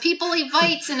has all the people he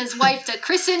invites and his wife to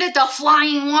christen it the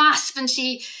Flying Wasp, and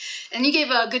you gave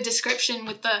a good description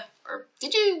with or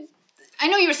did you? I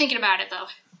know you were thinking about it though.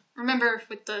 Remember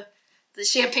with the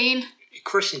champagne? He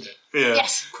christened it. Yeah.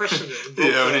 Yes. Christened it.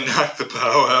 Yeah, when he knocked the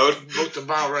bow out. Broke the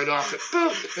bow right off it.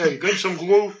 Boop. Hey, you got some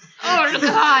glue? Oh,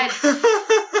 God.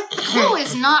 Glue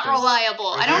is not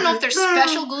reliable. I don't know if there's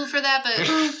special glue for that, but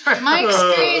in my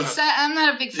experience, I'm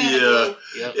not a big fan of glue.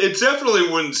 Yeah. It definitely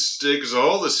wouldn't stick, because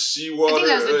all the seawater, I think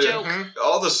that was a joke.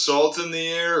 all the salt in the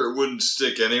air, it wouldn't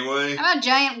stick anyway. How about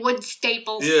giant wood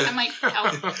staples? Yeah. That might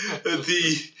help.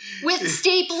 With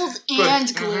staples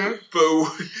and glue.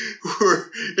 But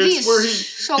He's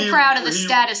so proud of the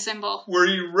status symbol. Where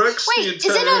he wrecks the Wait,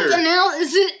 entire...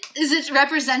 is it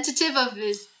representative of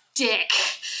his dick?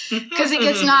 Because it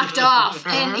gets knocked off,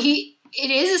 and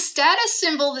it is a status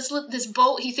symbol. This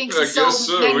boat he thinks is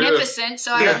so magnificent.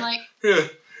 So I'm like,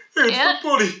 It's my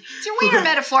buddy. It's a weird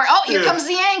metaphor. Oh, here comes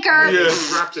the anchor. Yeah.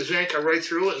 He wrapped his anchor right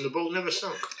through it, and the boat never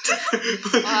sunk.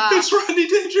 It's Rodney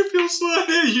Dangerfield's line.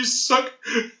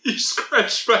 You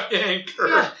scratched my anchor.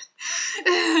 Yeah.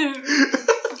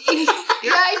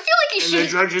 I feel like he And should. the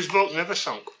judge's boat never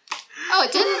sunk. Oh,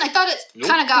 it didn't? I thought it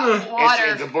kind of got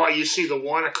water. You see the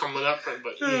water coming up,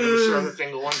 but you never saw the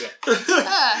thing go under.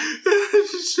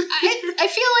 I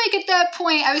feel like at that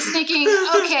point I was thinking,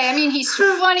 okay, I mean, he's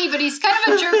funny, but he's kind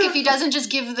of a jerk if he doesn't just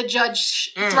give the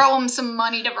judge, throw him some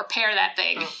money to repair that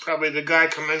thing. Probably the guy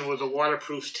come in with a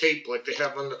waterproof tape like they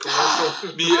have on the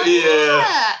commercial.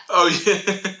 Yeah. Oh,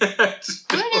 yeah.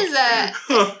 What is that?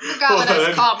 I forgot what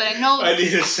that's called, but I know. I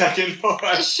need a second.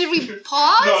 Should we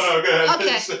pause? No, go ahead.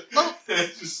 Okay. Well,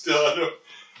 Still, I don't.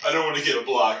 I don't want to get a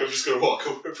block. I'm just going to walk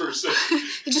away for a second.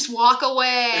 You just walk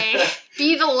away.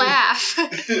 Be the laugh.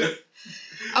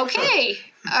 Okay.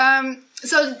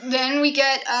 So then we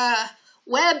get Ty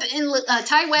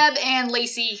Webb and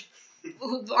Lacey,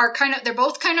 who are they're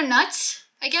both kind of nuts,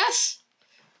 I guess.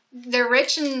 They're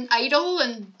rich and idle,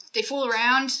 and they fool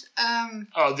around.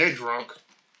 They're drunk.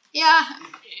 Yeah.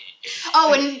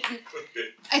 Oh, and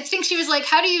I think she was like,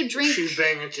 "How do you drink?" She's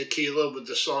banging tequila with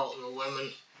the salt and the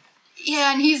lemon.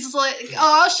 Yeah, and he's like,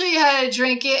 "Oh, I'll show you how to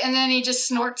drink it," and then he just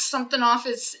snorts something off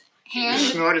his hand.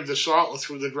 He snorted the salt and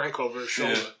threw the drink over his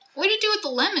shoulder. Yeah. What did he do with the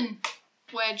lemon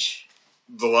wedge?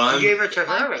 The lime? He gave it to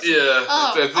her. Yeah.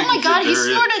 Oh my God, he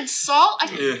snorted salt?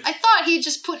 Yeah. I thought he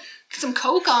just put some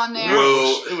Coke on there.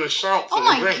 Well, it was salt for Oh the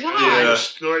my drink. God. Yeah. He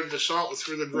snorted the salt and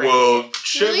threw the drink. well, Really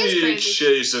Chevy is crazy.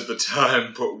 Chase at the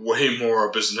time put way more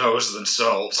up his nose than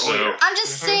salt, so... yeah. I'm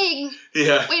just saying,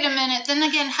 Yeah. wait a minute, then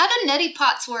again, how do neti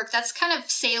pots work? That's kind of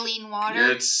saline water.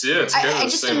 It's kind of I the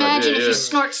just same imagine idea, if you yeah.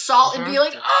 snort salt, it'd be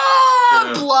like, oh,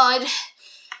 Yeah. blood.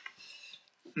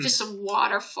 Just a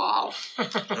waterfall.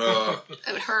 Uh,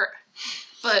 It would hurt.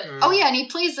 But, oh yeah, and he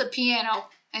plays the piano.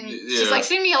 And she's Yeah. like,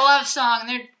 sing me a love song. And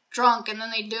they're drunk, and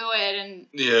then they do it. And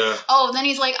yeah. then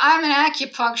he's like, I'm an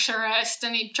acupuncturist.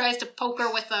 And he tries to poke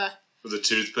her with a... With a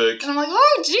toothpick. And I'm like,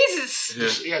 oh, Jesus.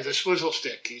 Yeah. Yeah, the swizzle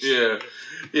stick. Yeah.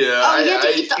 Yeah. Oh, you had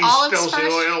to eat the He olives spills the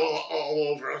first? oil all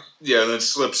over. Yeah, and then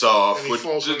slips off. And he Which,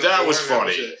 falls on the that floor was and that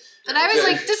was funny. it. But I was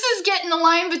like, this is getting the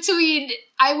line between...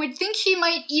 I would think he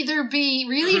might either be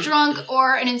really drunk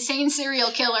or an insane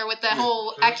serial killer with that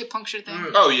whole acupuncture thing.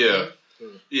 Oh, yeah.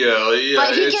 Yeah,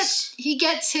 But it's... he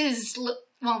gets his,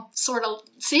 sort of,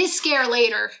 his scare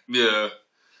later. Yeah.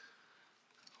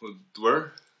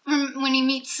 Where? When he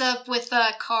meets up with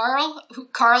Carl, who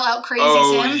Carl out crazies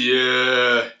Oh, him.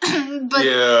 yeah. But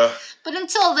Yeah. but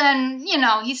until then,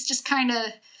 he's just kind of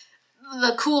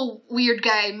the cool weird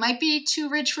guy. Might be too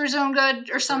rich for his own good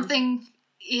or something,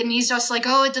 and he's just like,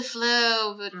 oh, it's a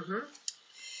flow. But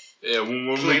Yeah,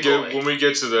 when Playboy. we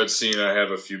get to that scene, I have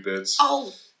a few bits.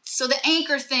 oh, so the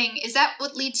anchor thing, is that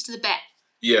what leads to the bet?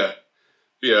 Yeah.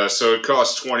 Yeah, so it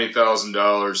costs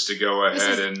 $20,000 to go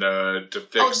ahead and to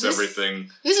fix this- everything.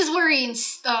 This is where he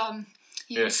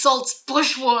insults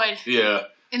Bushwood Yeah.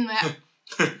 in that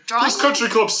drawing. This country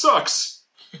club sucks.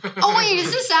 Oh wait,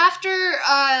 is this after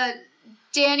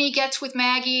Danny gets with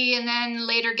Maggie and then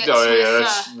later gets Oh,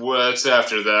 yeah, with... that's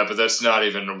after that, but that's not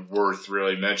even worth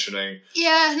really mentioning.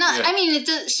 Yeah, Yeah. I mean,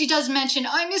 she does mention,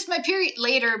 I missed my period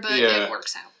later, but Yeah. it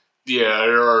works out. Yeah,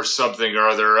 or something or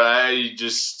other. I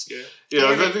just... Yeah.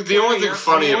 The only thing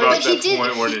funny about But he that did-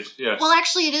 point when it... Yeah. Well,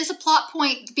 actually, it is a plot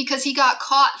point because he got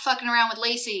caught fucking around with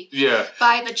Lacey Yeah.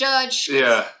 by the judge.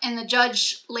 Yeah. And the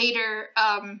judge later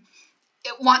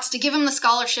wants to give him the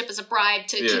scholarship as a bribe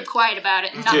to keep quiet about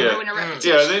it and not Yeah. ruin her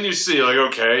reputation. Yeah, then you see, like,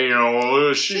 okay,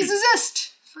 She's a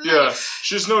zest for Yeah, life.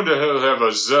 she's known to have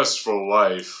a zest for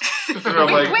life. And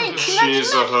I'm like, wink,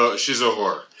 she's a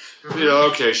whore.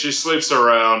 Okay, she sleeps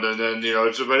around, and then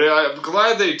but I'm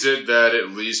glad they did that at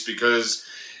least because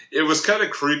it was kind of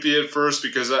creepy at first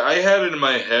because I had it in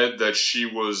my head that she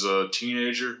was a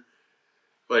teenager,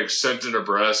 like sent to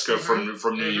Nebraska from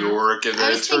New York, and then I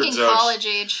was it turns thinking out. college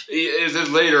age. And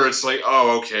then later, it's like,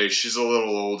 oh, okay, she's a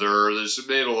little older. It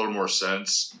made a little more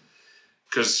sense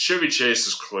because Chevy Chase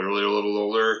is clearly a little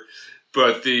older.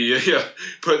 But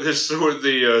this with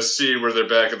the scene where they're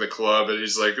back at the club and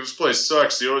he's like, "This place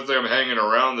sucks. The only thing I'm hanging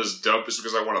around this dump is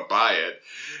because I want to buy it."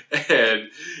 And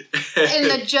And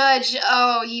the judge,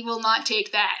 he will not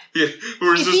take that. yeah,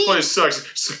 whereas If this he- place sucks.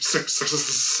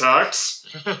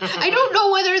 I don't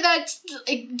know whether that's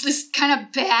like this kind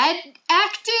of bad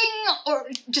acting or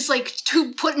just like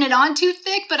putting it on too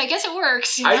thick, but I guess it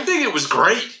works. I think it was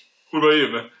great. What about you,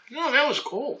 man? No, that was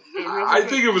cool. It really I was.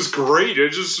 think it was great.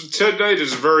 Ted Knight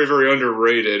is very, very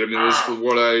underrated. I mean, this is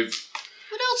what I've.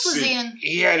 What else was he in?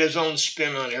 He had his own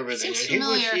spin on everything. Seems and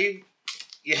familiar.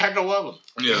 You had to love him.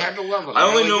 Yeah. You had to love him. I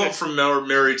only Really know did. him from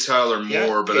Mary Tyler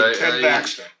Moore, but and Ted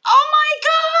Baxter. Oh my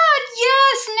God!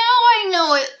 Yes, now I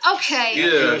know it. Okay. Yeah.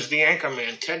 He was the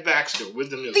anchorman, Ted Baxter, with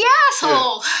the news. The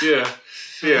asshole. Yeah.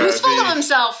 Who's full of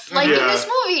himself, like in Yeah. this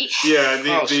movie. Yeah,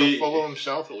 so full of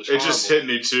himself, it was it just horrible.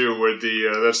 hit me too. Where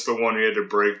that's the one who had to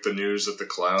break the news that the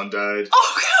clown died.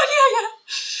 Oh God,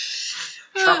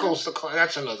 yeah. Chuckles the Clown.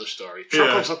 That's another story. Yeah.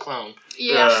 Chuckles the Clown.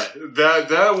 Yeah.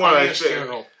 That one I Funniest think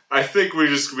funeral. I think we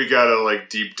gotta like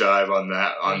deep dive on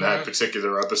that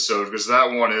particular episode because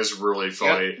that one is really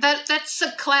funny. That's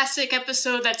a classic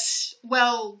episode that's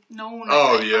well known.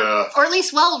 Oh yeah, or at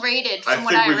least well rated. From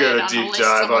what I think we read got on a the deep list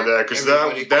dive somewhere. on that because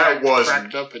Everybody that was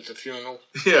cracked up at the funeral.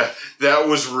 Yeah, that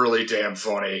was really damn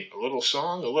funny. A little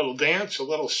song, a little dance, a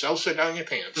little salsa down your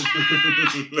pants. But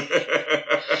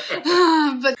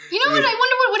you know what? I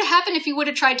wonder what would happen if you would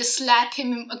have tried to slap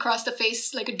him across the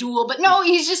face like a duel. But no,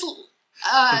 he's just.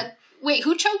 Wait,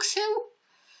 who chokes who?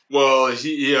 Well,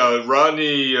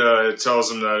 Rodney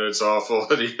tells him that it's awful,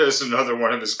 and he has another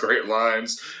one of his great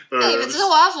lines. Hey, if it's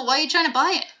so awful, why are you trying to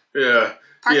buy it? Yeah.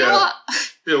 Parking lot.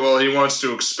 Yeah, well, he wants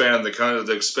to expand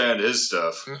expand his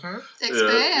stuff. Mm-hmm.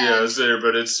 Expand.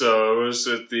 But it's was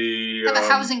it the Have a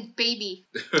housing baby.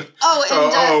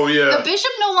 The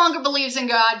bishop no longer believes in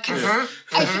God because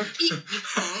again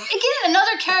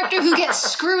another character who gets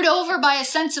screwed over by a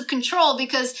sense of control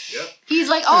because he's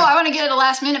like, I want to get it the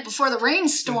last minute before the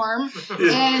rainstorm,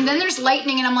 and then there's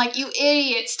lightning, and I'm like, you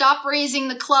idiot! Stop raising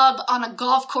the club on a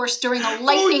golf course during a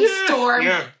lightning storm.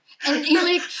 Yeah. And he's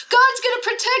like, God's gonna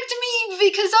protect me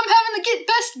because I'm having the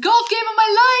best golf game of my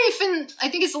life. And I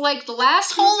think it's like the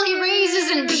last hole he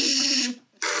raises and...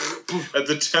 At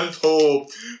the 10th hole,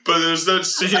 but there's that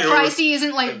scene I'm surprised he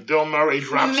isn't like... And Bill Murray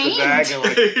drops the bag and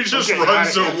like... he just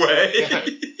runs away. Yeah.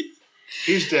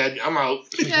 He's dead. I'm out.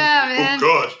 Yeah, man. Oh,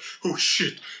 God. Oh,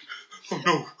 shit. Oh,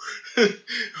 no.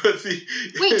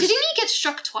 Wait, didn't he get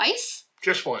struck twice?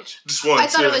 Just once. Just once. I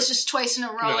thought it was just twice in a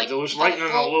row. No, there was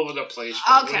lightning all over the place.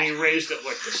 But when he raised it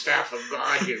like the staff of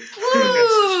God against the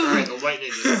sky, the lightning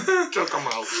just took him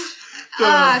out.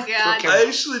 Oh, God. I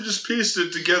actually just pieced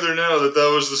it together now that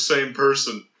was the same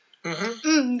person.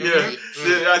 Mm-hmm.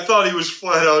 Yeah, I thought he was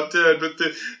flat out dead, but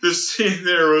the scene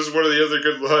there was one of the other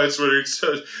good lines where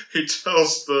he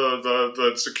tells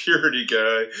the security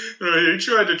guy, he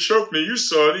tried to choke me, you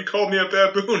saw it, he called me a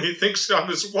baboon, he thinks I'm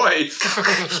his wife.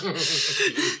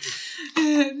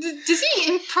 Does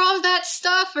he improv that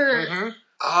stuff, or?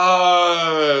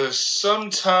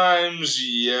 Sometimes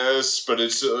yes, but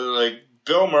it's like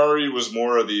Bill Murray was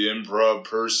more of the improv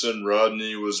person.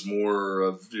 Rodney was more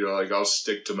of, I'll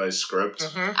stick to my script.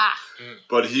 Mm-hmm.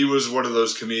 But he was one of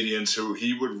those comedians who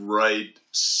he would write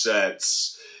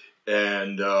sets,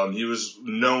 and he was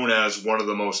known as one of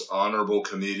the most honorable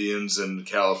comedians in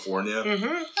California.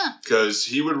 Because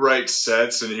he would write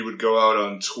sets and he would go out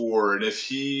on tour, and if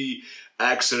he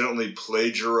accidentally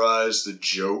plagiarized the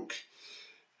joke,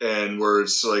 and where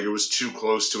it's like it was too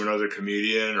close to another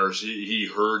comedian, or he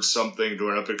heard something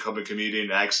to an up-and-coming comedian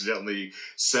and accidentally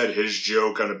said his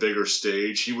joke on a bigger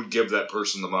stage, he would give that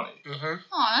person the money.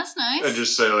 Oh, that's nice. And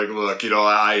just say, like, look,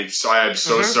 I'm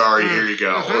so sorry, here you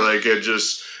go. Like, it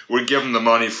just would give him the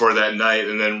money for that night,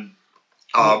 and then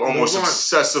almost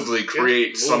obsessively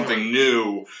create something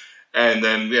new, and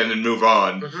then move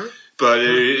on. But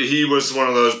he was one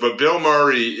of those. But Bill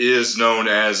Murray is known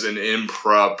as an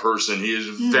improv person. He is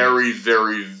very,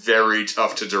 very, very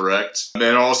tough to direct.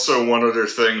 And also one other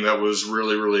thing that was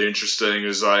really, really interesting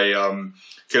is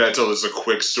can I tell this a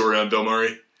quick story on Bill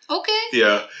Murray? Okay.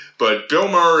 Yeah, but Bill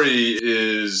Murray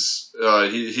is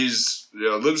he's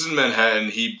lives in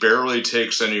Manhattan. He barely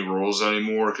takes any roles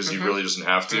anymore because he really doesn't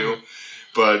have to.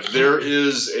 But there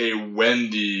is a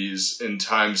Wendy's in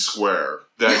Times Square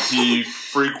that he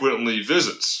frequently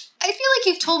visits. I feel like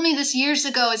you've told me this years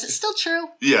ago. Is it still true?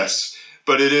 Yes,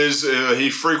 but it is. He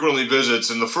frequently visits,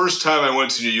 and the first time I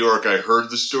went to New York, I heard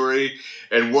the story.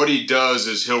 And what he does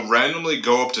is he'll randomly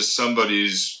go up to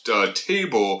somebody's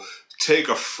table, take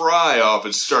a fry off,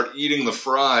 and start eating the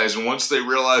fries. And once they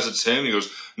realize it's him, he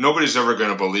goes, "Nobody's ever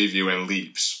going to believe you," and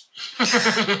leaves.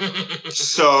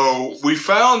 So we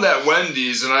found that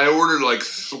Wendy's, and I ordered like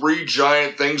 3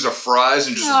 giant things of fries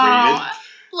and just waited.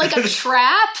 Like a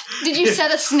trap? Did you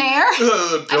set a snare?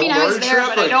 I was there,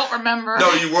 but I don't remember.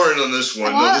 No, you weren't on this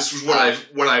one. No, this was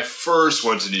when I first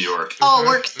went to New York. Oh,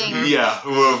 work thing. Yeah,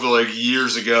 like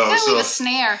years ago. I leave a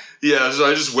snare. Yeah, so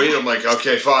I just waited. I'm like,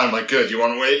 okay, fine. I'm like, good. You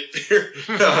want to wait here?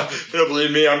 You don't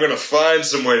believe me? I'm going to find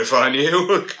some way to find you.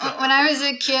 When I was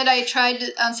a kid, I tried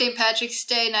on St. Patrick's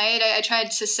Day night, I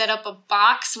tried to set up a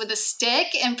box with a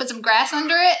stick and put some grass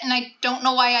under it, and I don't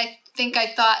know why I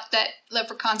thought that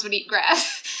leprechauns would eat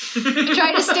grass. I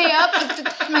tried to stay up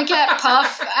with my cat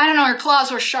Puff. I don't know, her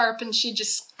claws were sharp, and she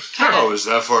just kind of... Oh, is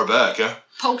that far back, huh?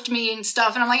 Poked me and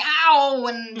stuff, and I'm like, ow,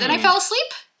 and then I fell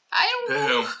asleep. I don't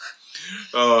know.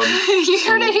 You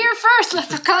heard it here first.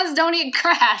 Leprechauns don't eat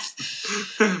grass.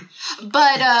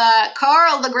 But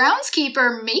Carl, the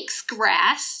groundskeeper, makes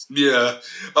grass. Yeah.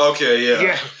 Okay,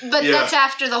 yeah. But that's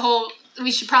after the whole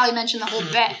we should probably mention the whole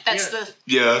bet. That's the...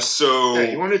 Yeah, so...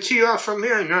 Hey, you want to tee off from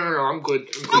here? No, I'm good.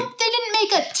 Well, they didn't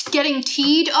make a getting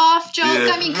teed off joke.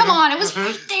 Yeah. I mean, come on, it was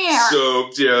right there. So,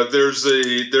 yeah, there's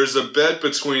a bet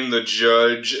between the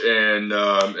judge and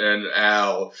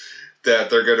Al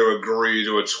that they're going to agree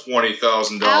to a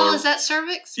 $20,000... Al, is that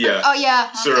cervix? Yeah. Oh, yeah.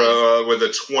 Okay. So, with a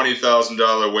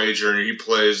 $20,000 wager, and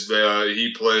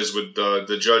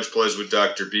the judge plays with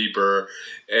Dr. Beeper,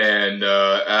 and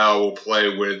Al will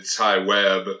play with Ty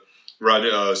Webb,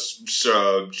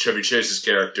 Chevy Chase's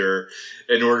character,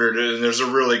 in order to, and there's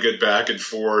a really good back and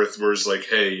forth where it's like,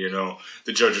 hey,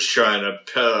 the judge is trying to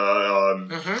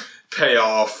pay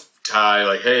off Ty,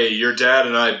 like, hey, your dad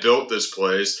and I built this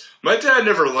place. My dad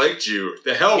never liked you.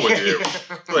 The hell with you.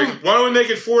 Like, why don't we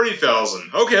make it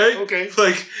 $40,000? Okay.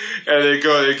 Like, and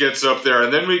it gets up there,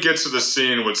 and then we get to the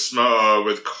scene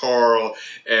with Carl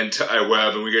and Ty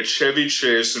Webb, and we get Chevy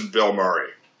Chase and Bill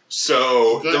Murray.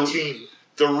 So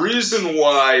the reason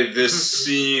why this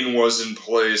scene was in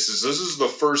place is this is the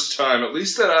first time, at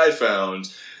least that I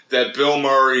found, that Bill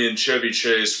Murray and Chevy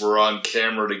Chase were on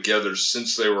camera together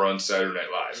since they were on Saturday Night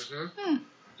Live.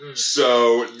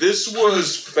 So this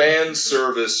was fan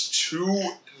service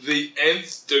to the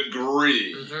nth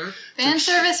degree. Fan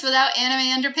service without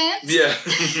anime underpants? Yeah.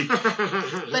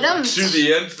 But to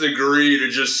the nth degree to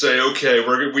just say, okay,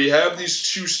 we have these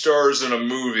two stars in a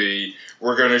movie.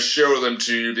 We're going to show them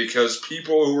to you because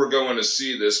people who were going to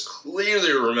see this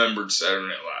clearly remembered Saturday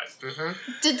Night Live.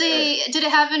 Did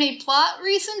it have any plot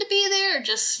reason to be there, or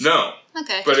just... No.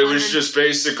 Okay. But it was just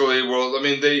basically, well, I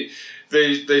mean, they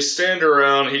stand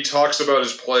around, he talks about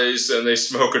his place, and they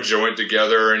smoke a joint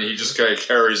together, and he just kind of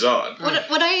carries on.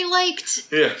 What I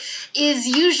liked is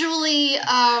usually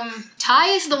Ty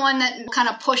is the one that kind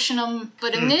of pushing him,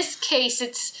 but in this case,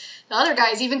 it's the other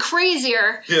guy's even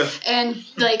crazier. Yeah. And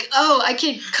like, oh, I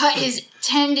could cut his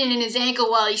tendon in his ankle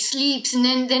while he sleeps, and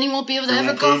then he won't be able to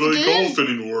ever golf again. Golf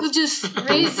anymore. We'll just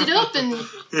raise it up and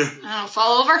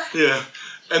fall over. Yeah.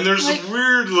 And there's a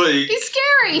weird, like... He's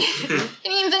scary.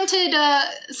 And he invented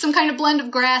some kind of blend of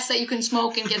grass that you can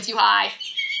smoke and gets you high.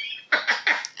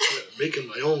 Making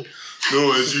my own.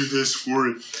 No, I do this for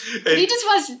it.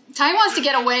 And Ty wants to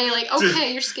get away, like,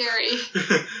 okay, you're scary.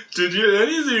 Did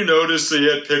any of you notice they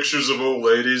had pictures of old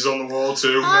ladies on the wall,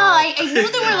 too? Oh, I knew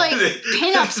there were, like,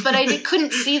 pinups, but I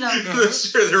couldn't see them.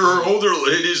 There were older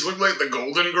ladies, looked like the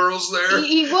Golden Girls there.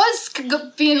 He was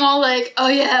being all like, oh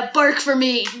yeah, bark for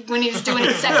me, when he was doing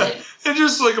his second. And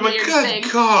just like, I'm like, good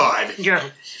God. Yeah.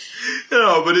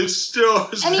 No, but it's still...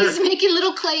 And he's making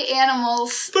little clay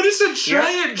animals. But it's a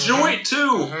giant joint,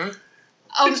 too.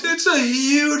 It's a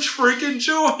huge freaking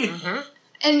joint.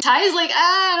 And Ty's like,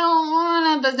 I don't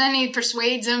wanna, but then he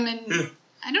persuades him, and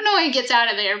I don't know how he gets out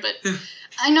of there, but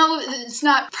I know it's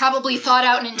not probably thought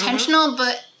out and intentional,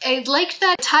 but I liked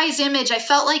that Ty's image. I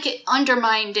felt like it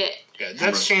undermined it. Yeah,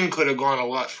 that scene could have gone a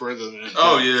lot further than it did.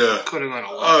 Oh, yeah. Could have gone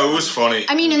a lot Oh, it was funny.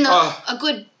 I mean, in a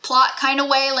good plot kind of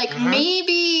way, like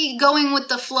maybe going with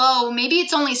the flow, maybe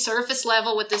it's only surface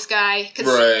level with this guy,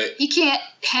 because he can't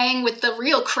hang with the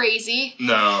real crazy.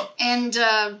 No. And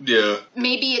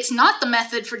maybe it's not the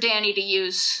method for Danny to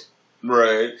use.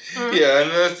 Right. Yeah,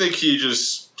 and I think he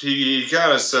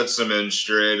kind of sets them in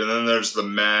straight, and then there's the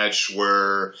match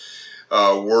where...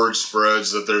 word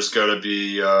spreads that there's going to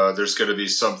be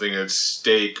something at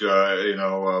stake.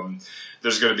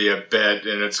 There's going to be a bet,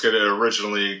 and it's going to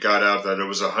originally got out that it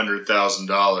was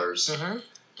 $100,000.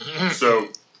 So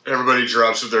everybody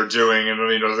drops what they're doing, and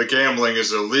the gambling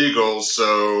is illegal,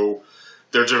 so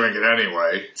they're doing it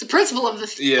anyway. It's the principle of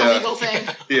this illegal thing.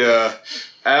 Yeah.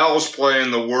 Al's playing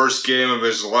the worst game of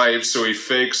his life, so he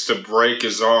fakes to break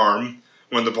his arm.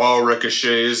 When the ball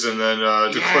ricochets and then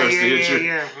declares the injury.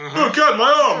 Oh, God,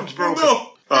 my arm's broken.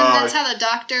 No. And that's how the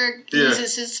doctor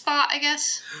uses his spot, I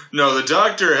guess? No, the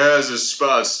doctor has his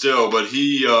spot still, but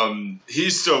he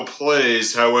still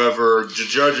plays. However, the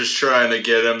judge is trying to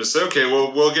get him to say, okay,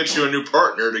 well, we'll get you a new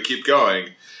partner to keep going.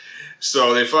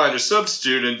 So they find a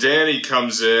substitute, and Danny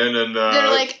comes in, and... they're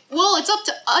like, well, it's up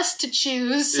to us to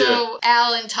choose, so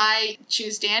Al and Ty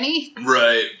choose Danny.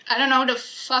 Right. I don't know, to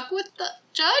fuck with the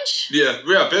judge? Yeah,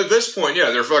 but at this point,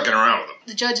 they're fucking around with him.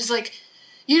 The judge is like,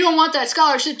 you don't want that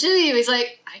scholarship, do you? He's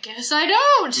like, I guess I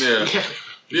don't. Yeah.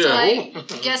 So I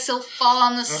guess he'll fall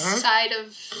on the side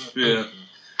of... Yeah.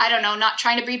 I don't know, not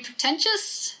trying to be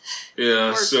pretentious?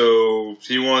 Yeah, so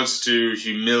he wants to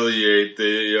humiliate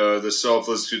the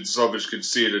selfish,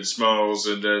 conceited Smalls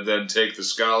and then take the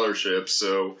scholarship,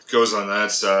 so goes on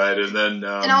that side, and then...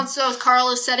 and also Carl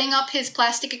is setting up his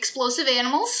plastic explosive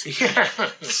animals. Yeah.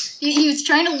 He was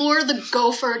trying to lure the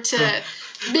gopher to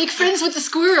Make friends with the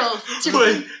squirrel.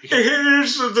 But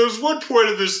there's one point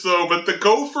of this though, but the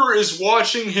gopher is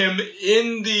watching him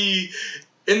in the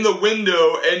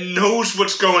window and knows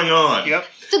what's going on. Yep.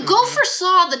 The gopher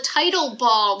saw the title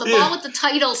ball, the ball with the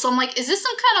title, so I'm like, is this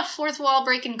some kind of fourth wall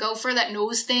breaking gopher that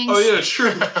knows things? Oh yeah, true.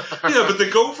 Yeah, but the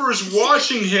gopher is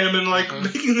watching him and like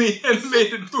making the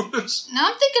animated movements. Now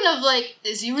I'm thinking of like,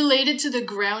 is he related to the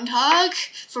groundhog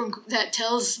that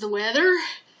tells the weather?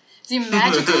 Is he a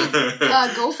magical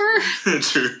gopher?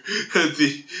 True.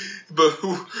 But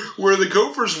where the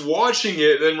gopher's watching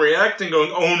it and reacting, going,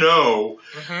 "Oh no,"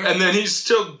 and then he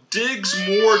still digs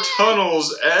more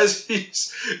tunnels as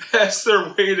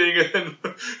they're waiting, and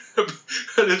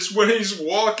it's when he's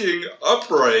walking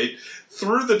upright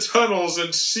through the tunnels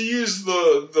and sees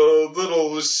the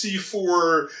little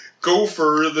C4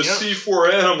 gopher, the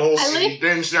C4 animals. He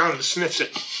bends down and sniffs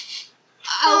it.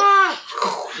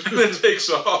 And then takes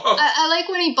off. I like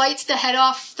when he bites the head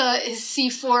off his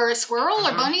C4 squirrel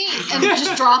or bunny and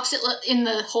just drops it in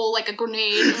the hole like a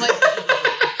grenade. I'm like,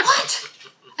 what?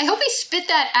 I hope he spit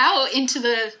that out into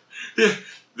the... Yeah,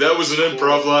 that was an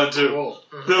improv line too.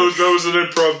 That was an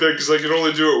improv bit because I could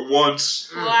only do it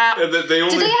once. Wow. And that they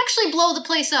only... Did they actually blow the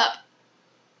place up?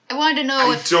 I wanted to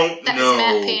know if that was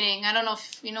matte painting. I don't know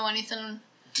if you know anything...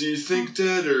 Do you think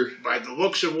that, or... By the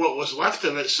looks of what was left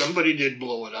of it, somebody did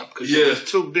blow it up, because there was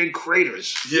two big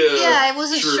craters. Yeah, I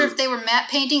wasn't sure if they were matte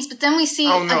paintings, but then we see...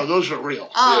 Oh, no, those were real.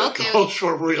 Oh, okay. Those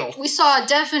were real. We saw a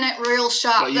definite real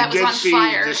shot that was on fire. But you did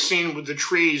see the scene with the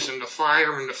trees and the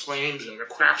fire and the flames and the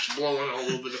craps blowing all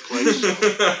over the place.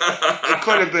 It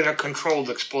could have been a controlled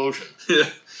explosion. Yeah.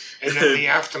 And then the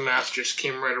aftermath just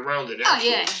came right around it. Oh,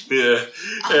 yeah. Yeah.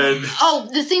 And...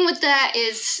 the thing with that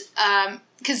is...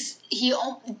 because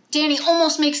Danny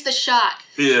almost makes the shot.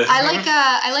 Yeah.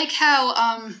 I like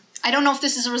how I don't know if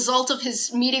this is a result of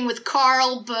his meeting with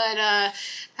Carl, but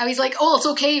how he's like, oh, it's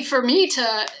okay for me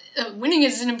to winning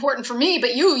isn't important for me,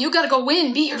 but you got to go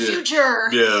win, beat your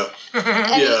future. Yeah.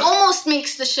 And he almost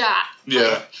makes the shot.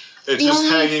 Yeah. It's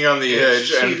just hanging on the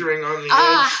edge. Teetering on the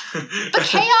edge. But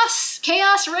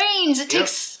chaos reigns. It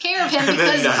takes care of him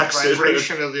because the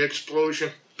vibration of the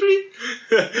explosion.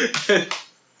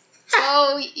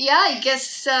 So, yeah, I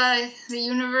guess the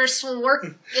universe will work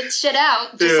its shit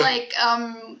out. Just like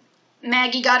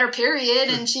Maggie got her period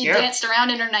and she danced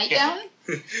around in her nightgown.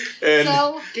 And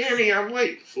so, Danny, I'm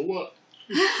late. For what?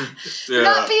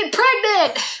 Not being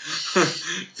pregnant!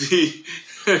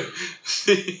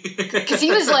 Because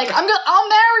he was like, I'll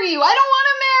marry you. I don't want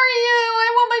to marry you. I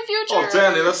want my future. Oh,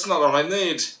 Danny, that's not all I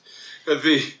need.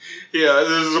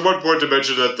 There's one point to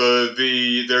mention that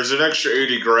there's an extra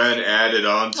 80 grand added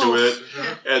onto it,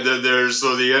 and then there's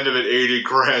the end of it 80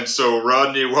 grand. So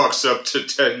Rodney walks up to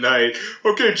Ted Knight.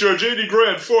 Okay, Judge, 80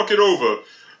 grand. Fuck it over.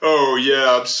 Oh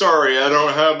yeah, I'm sorry, I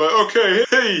don't have my. Okay,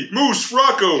 hey, Moose,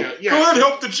 Rocco, go ahead,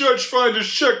 help the judge find his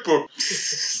checkbook.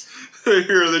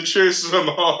 Here, then chases him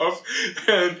off,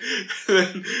 and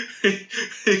then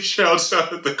he shouts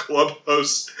out at the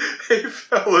clubhouse, "Hey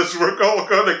fellas, we're all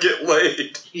gonna get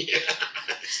laid." Yeah.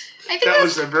 I think that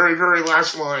was the very, very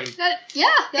last line.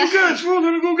 Hey guys, we're all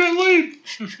gonna go get laid.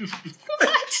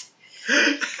 What?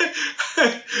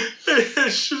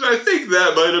 I think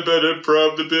that might have been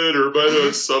improv a bit, or might have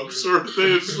been some sort of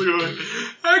thing. It's like,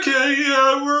 okay,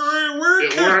 yeah, we're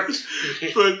it worked.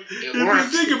 But if you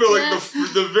think of it, like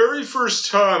the very first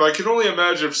time, I can only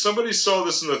imagine if somebody saw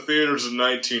this in the theaters in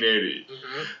 1980.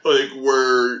 Like,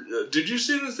 where did you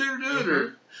see it in the theater, Dad?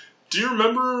 Or do you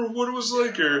remember what it was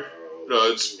like? Or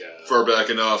no, it's far back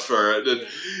enough. All right,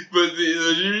 but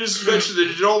you just mentioned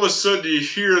that all of a sudden you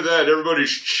hear that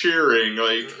everybody's cheering,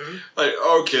 like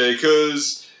okay,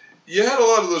 because you had a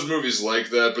lot of those movies like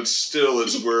that, but still,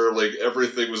 it's where like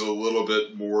everything was a little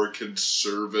bit more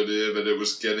conservative, and it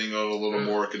was getting on a little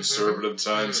more conservative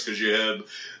times because you had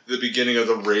the beginning of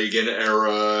the Reagan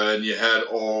era, and you had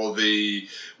all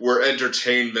where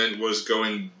entertainment was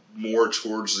going more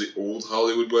towards the old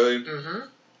Hollywood way.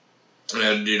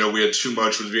 And, we had too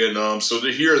much with Vietnam. So to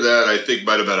hear that, I think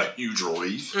might have been a huge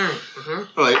relief.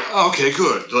 Like, okay,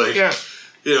 good. Like, I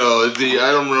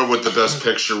don't know what the best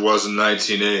picture was in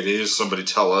 1980. Somebody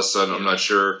tell us. I'm not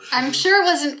sure. I'm sure it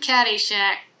wasn't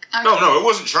Caddyshack. No, it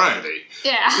wasn't trying to be.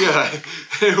 Yeah,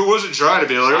 it wasn't trying to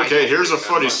be. Like, okay, here's a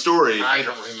funny story. I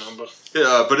don't remember.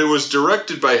 Yeah, but it was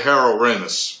directed by Harold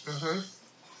Ramis.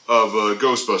 Of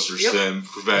Ghostbusters fame.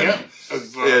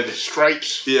 Of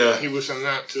Stripes. Yeah. He was in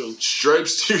that, too.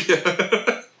 Stripes, too,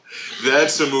 yeah.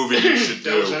 That's a movie you should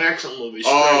do. That was an excellent movie,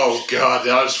 Stripes. Oh, God,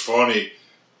 that was funny.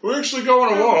 We're actually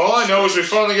going to war. All I know is we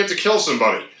finally get to kill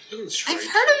somebody. I've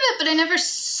heard of it, but I never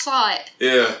saw it.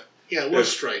 Yeah. Yeah, it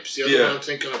was Stripes. The other one I'm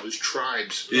thinking of was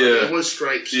Tribes. Yeah. It was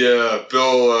Stripes. Yeah,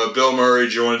 Bill Murray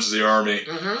joins the army.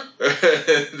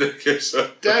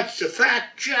 That's a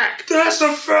fact, Jack. That's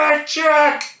a fact,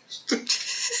 Jack.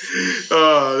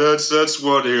 That's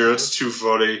one here. That's too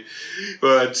funny.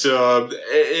 But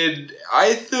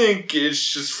I think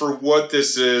it's just for what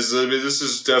this is. I mean, this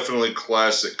is definitely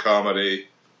classic comedy.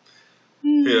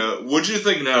 Yeah. What'd you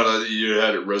think now that you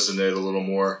had it resonate a little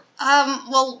more?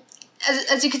 Well,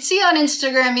 as you could see on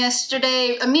Instagram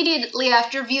yesterday, immediately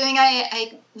after viewing,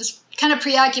 I was kind of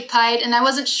preoccupied, and I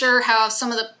wasn't sure how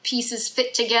some of the pieces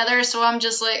fit together, so I'm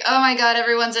just like, oh my god,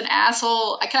 everyone's an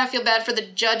asshole. I kind of feel bad for the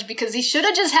judge, because he should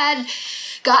have just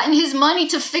gotten his money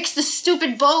to fix the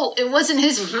stupid boat. It wasn't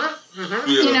his,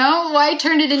 you know, why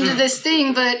turn it into this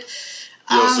thing, but...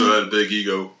 He also had a big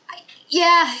ego.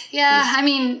 Yeah. I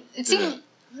mean, it seemed...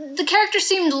 The characters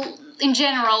seemed, in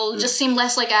general, just seemed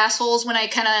less like assholes when I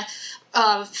kind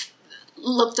of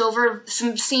looked over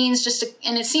some scenes,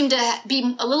 and it seemed to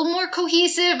be a little more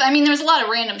cohesive. I mean, there was a lot of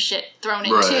random shit thrown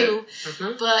in, too.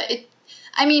 But,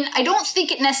 I don't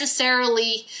think it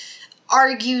necessarily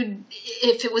argued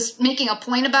if it was making a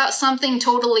point about something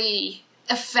totally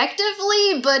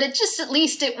effectively, but it just, at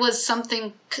least it was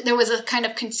something, there was a kind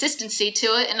of consistency to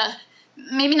it, and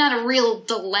maybe not a real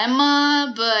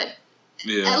dilemma, but...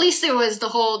 Yeah. At least there was the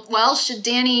whole, well, should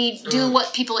Danny do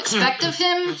what people expect of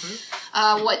him?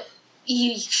 What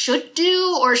he should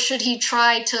do? Or should he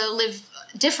try to live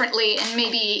differently and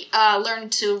maybe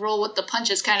learn to roll with the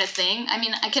punches kind of thing? I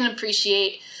mean, I can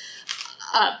appreciate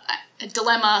a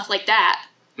dilemma like that.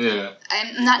 Yeah.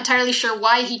 I'm not entirely sure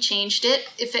why he changed it,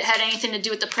 if it had anything to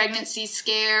do with the pregnancy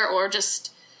scare or just...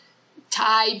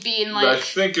 Ty being like, I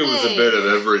think it was a bit of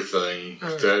everything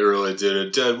that really did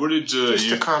it. Dad, what did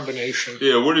just a combination?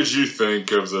 Yeah, what did you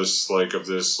think of this? Scene?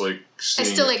 I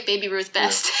still like Baby Ruth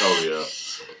best. Yeah. Oh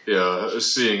yeah,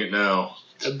 seeing it now.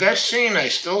 The best scene, I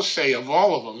still say, of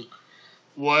all of them,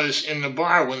 was in the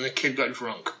bar when the kid got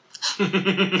drunk.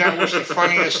 That was the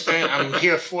funniest thing. I'm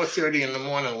here 4:30 in the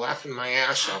morning laughing my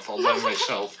ass off all by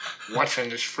myself watching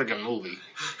this friggin' movie.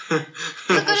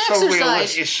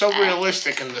 It's so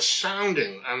realistic, and the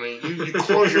sounding. I mean, you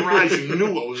close your eyes, you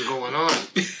knew what was going on.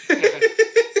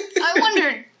 I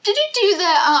wondered, did you do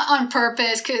that on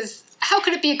purpose? Because how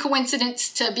could it be a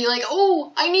coincidence to be like,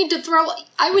 oh, I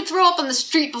would throw up on the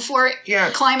street before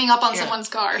climbing up on someone's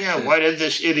car. Yeah, why did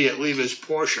this idiot leave his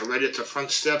Porsche right at the front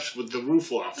steps with the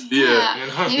roof off? Yeah.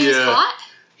 Maybe it was hot?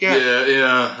 Yeah.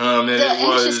 The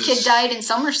anxious kid died in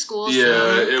summer school.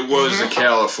 Yeah, it was a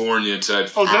California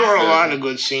type. Oh, there were a lot of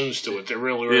good scenes to it. There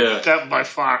really were. Yeah. That, by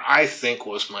far, I think,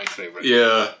 was my favorite.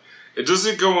 Yeah. It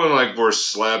doesn't go in more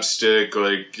slapstick,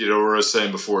 where I was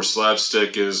saying before,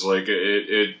 slapstick is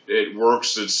it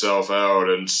works itself out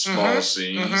in small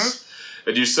scenes.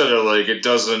 And you said it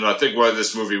doesn't, I think why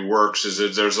this movie works is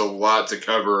that there's a lot to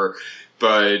cover,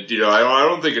 but, I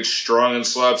don't think it's strong in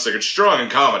slapstick. It's strong in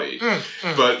comedy,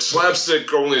 but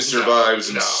slapstick only survives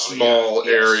in small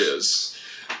areas.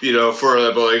 For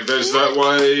that, but there's that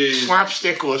way.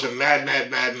 Slapstick was a mad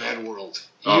world.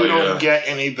 You don't get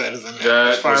any better than that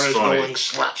as far as going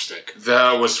slapstick.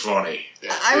 That was funny.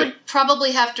 Yeah. I would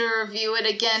probably have to review it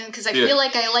again, because I feel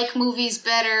like I like movies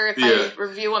better if I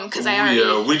review them, because I already...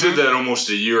 Yeah, we did that almost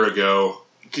a year ago.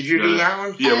 Did you do that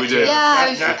one? Yeah, we did.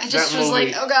 Yeah, I just was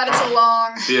like, oh god, it's so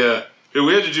long. Yeah,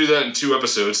 we had to do that in 2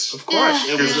 episodes. Of course.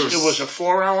 Yeah. It was a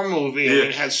 4-hour movie, and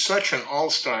it had such an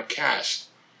all-star cast.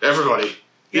 Everybody.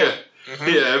 Yeah.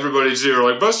 Yeah, everybody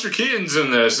too. Buster Keaton's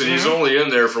in this, and he's only in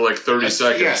there for 30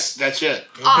 seconds. Yes, that's it.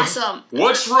 Awesome.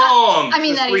 What's wrong? I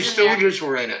mean, the Three Stooges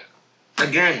were in it.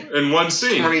 Again. In one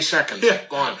scene. 20 seconds. Yeah.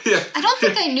 Gone. Yeah. I don't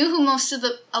think I knew who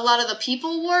a lot of the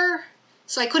people were,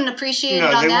 so I couldn't appreciate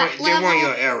it on that level. They weren't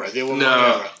your era. They were my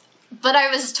era. But I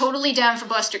was totally down for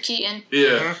Buster Keaton.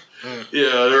 Yeah.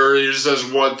 Yeah, he just has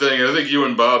one thing. I think you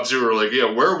and Bob, too, were like,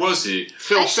 where was he?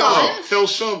 Phil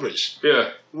Silvers.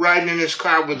 Yeah. Riding in his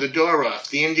car with the door off.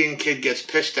 The Indian kid gets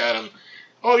pissed at him.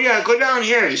 Oh, yeah, go down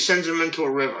here. He sends him into a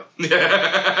river. There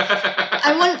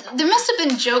must have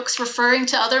been jokes referring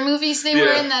to other movies they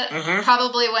were in that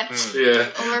probably went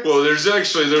over. Well, there's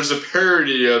a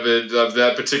parody of it, of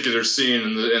that particular scene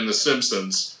in The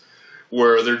Simpsons,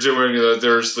 where they're doing,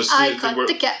 there's the scene... I cut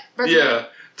the cat. Yeah.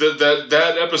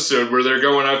 That episode where they're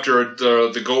going after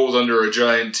the gold under a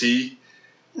giant T.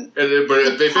 But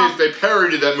they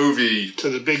parodied that movie to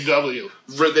the big W.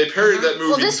 They parodied that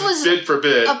movie bit for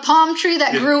bit. A palm tree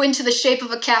that grew into the shape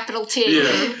of a capital T.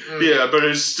 Yeah, but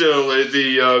it's still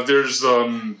there's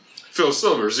Phil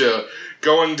Silvers. Yeah,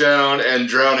 going down and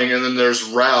drowning, and then there's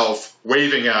Ralph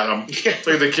waving at him,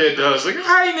 like the kid does, like,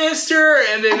 "Hi, Mister,"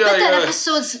 and then I bet that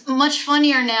episode's much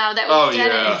funnier now that we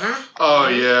get it. Oh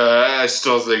yeah, I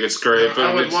still think it's great. But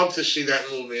I would love to see that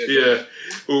movie again. Yeah.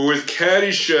 Well, with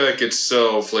Caddyshack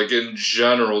itself, like in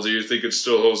general, do you think it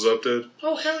still holds up, Dad?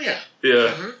 Oh, hell yeah.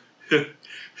 Yeah.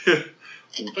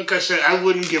 Like I said, I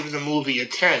wouldn't give the movie a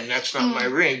 10. That's not my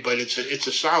ring, but it's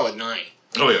a solid 9.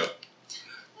 Oh yeah.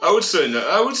 I would say no.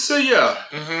 I would say yeah.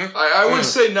 I would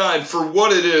say 9 for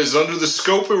what it is. Under the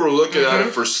scope we were looking at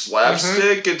it for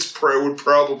slapstick, would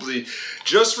probably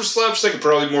just for slapstick,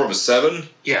 probably more of a 7.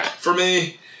 Yeah. For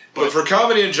me. But for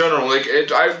comedy in general, like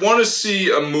I want to see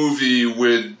a movie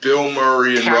with Bill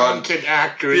Murray and talented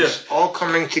actors all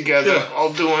coming together,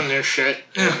 all doing their shit,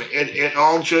 and it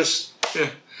all just. Yeah.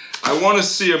 I want to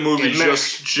see a movie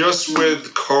just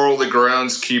with Carl the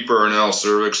groundskeeper and Al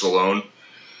Cervix alone.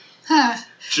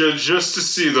 Just to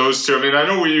see those two. I mean, I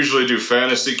know we usually do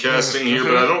fantasy casting here,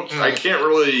 but I can't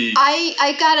really.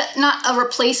 I got not a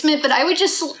replacement, but I would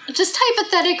just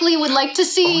hypothetically would like to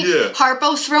see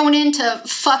Harpo thrown in to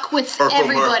fuck with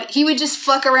everybody. He would just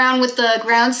fuck around with the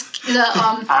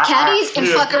caddies and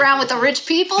fuck around with the rich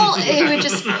people.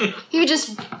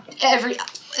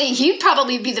 He'd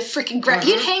probably be the freaking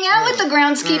he'd hang out with the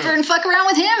groundskeeper and fuck around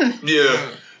with him.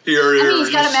 Yeah.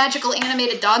 He's got a magical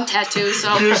animated dog tattoo,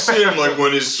 so... You see him, like,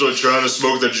 when he's trying to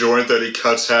smoke the joint that he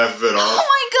cuts half of it off. Oh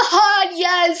my god,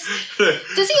 yes!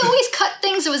 Does he always cut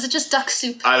things, or was it just duck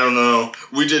soup? I don't know.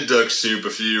 We did duck soup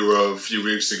a few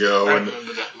weeks ago, and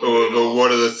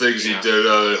one of the things he did,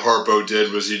 Harpo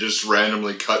did, was he just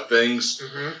randomly cut things.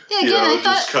 Yeah, again, I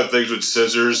thought... just cut things with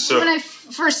scissors, so... When I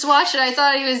first watched it, I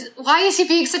thought he was... Why is he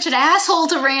being such an asshole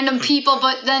to random people,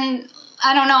 but then...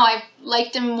 I don't know. I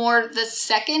liked him more the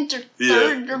second or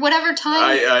third or whatever time.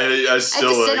 I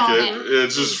still like it.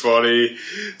 It's just funny.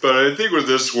 But I think with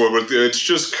this one, it's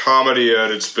just comedy at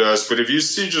its best. But if you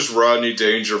see just Rodney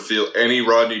Dangerfield, any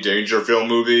Rodney Dangerfield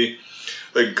movie,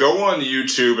 like go on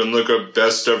YouTube and look up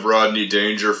Best of Rodney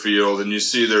Dangerfield, and you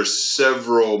see there's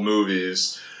several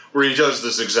movies where he does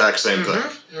this exact same thing.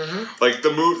 Like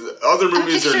other movies are not that. I'm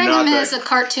picturing him as a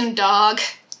cartoon dog.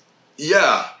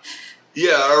 Yeah.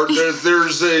 Yeah, or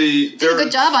there's a... Did a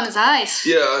good job on his eyes.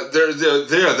 Yeah,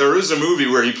 there is a movie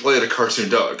where he played a cartoon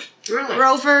dog. Really?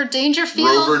 Rover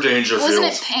Dangerfield? Wasn't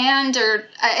it panned, or...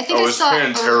 I think I saw... it was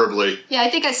panned terribly. Yeah, I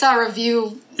think I saw a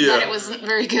review that it wasn't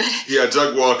very good. Yeah,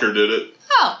 Doug Walker did it.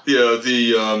 Oh. Yeah,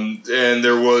 and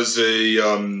there was a...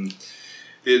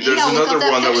 there's another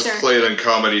one that was played on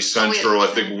Comedy Central, I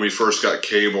think when we first got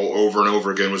cable over and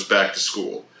over again, was Back to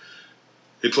School.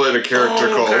 He played a character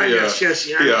called I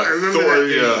remember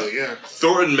that.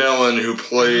 Thornton Mellon, who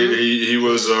played he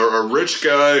was a rich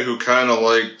guy who kind of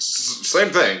like same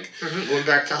thing. Went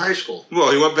back to high school. Well,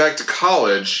 he went back to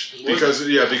college because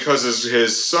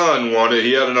his son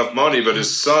he had enough money, but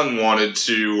his son wanted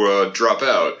to drop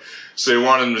out, so he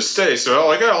wanted him to stay. So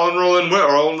I'll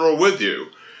enroll with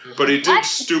you. But he did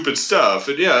stupid stuff,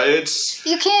 and it's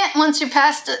you can't once you're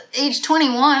past age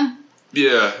 21.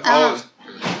 Yeah.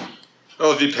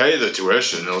 Well, if you pay the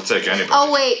tuition, it'll take anybody.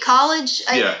 Oh wait, college?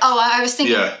 I was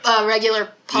thinking regular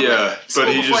public. Yeah, but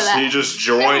he just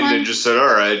joined and just said,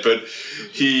 "All right." But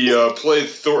he played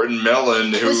Thornton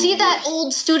Mellon. Was he that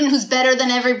old student who's better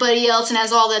than everybody else and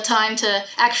has all the time to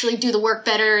actually do the work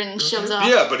better and shows off?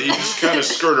 Yeah, but he just kind of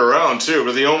skirted around too.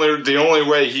 But the only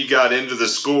way he got into the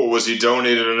school was he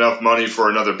donated enough money for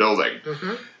another building.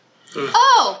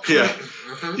 Oh. Yeah.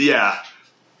 Yeah.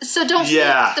 So don't see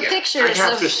the pictures. I'd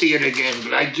have to see it again,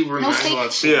 but I do remember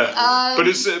seeing it.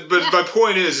 But my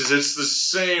point is it's the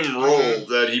same role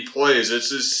that he plays.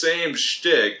 It's his same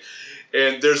shtick.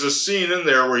 And there's a scene in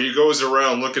there where he goes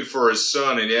around looking for his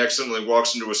son, and he accidentally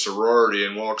walks into a sorority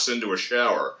and walks into a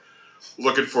shower,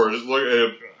 looking for his. I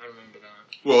remember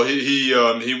that. Well,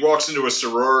 he walks into a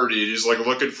sorority and he's like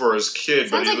looking for his kid.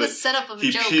 Sounds like the setup of a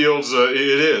joke. He peels. It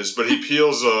is, but he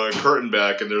peels a curtain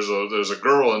back, and there's a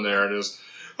girl in there, and is.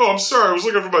 Oh, I'm sorry, I was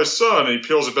looking for my son. And he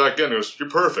peels it back in and goes, "You're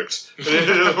perfect." And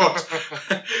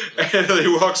he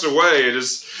walks away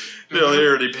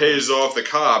and he pays off the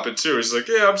cop. And too, he's like,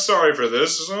 "Yeah, I'm sorry for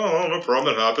this." "Oh, no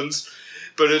problem, it happens."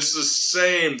 But it's the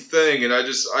same thing. And I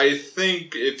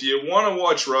think if you want to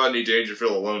watch Rodney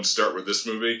Dangerfield alone, start with this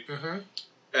movie.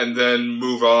 And then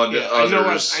move on to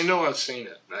others. I know I've seen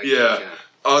it.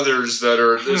 Others that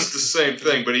are it's the same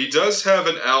thing, but he does have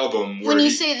an album where when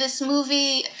you say this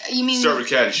movie, you mean start with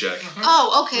Caddyshack.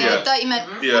 Oh, okay. Yeah. I thought you meant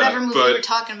whatever movie we were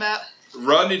talking about.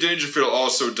 Rodney Dangerfield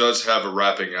also does have a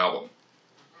rapping album.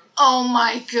 Oh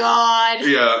my god.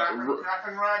 Yeah.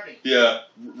 Rapping Rodney. Yeah.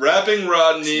 Rapping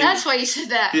Rodney. So that's why you said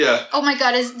that. Yeah. Oh my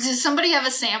god, does somebody have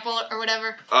a sample or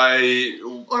whatever?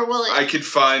 Or will it? I could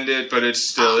find it, but it's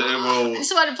still, it will... I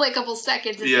just want to play a couple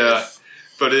seconds of Yeah. this.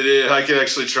 But I can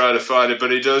actually try to find it.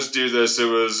 But he does do this. It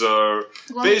was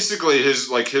basically his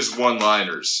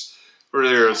one-liners.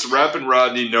 Where it's Rapping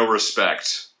Rodney, no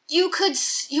respect. You could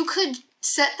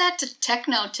set that to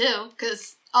techno too,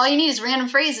 because all you need is random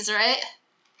phrases, right?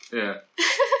 Yeah.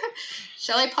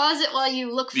 Shall I pause it while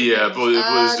you look for Yeah,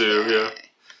 please do. Yeah.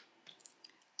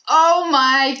 Oh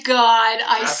my god!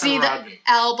 I Rapping see Rodney.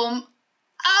 the album.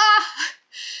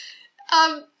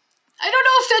 I don't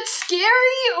know if that's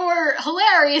scary or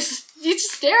hilarious. You're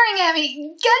just staring at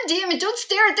me. God damn it, don't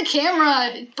stare at the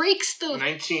camera. It breaks the...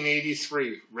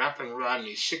 1983, Rapping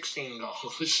Rodney,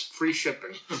 $16, free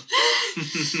shipping.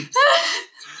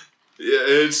 Yeah,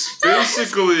 it's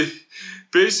basically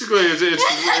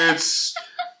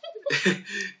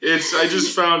it's I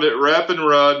just found it, Rapping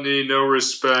Rodney, no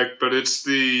respect, but it's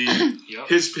the Yep.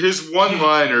 his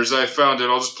one-liners. I found it.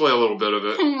 I'll just play a little bit of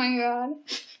it. Oh my god.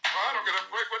 I don't get a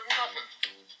break with nothing.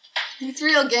 He's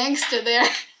real gangster there. I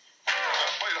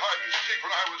played hide and seek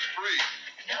when I was free.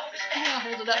 I'll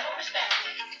hold it up.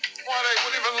 Why, they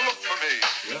wouldn't even look for me.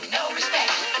 No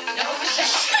respect. No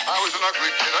respect. I was an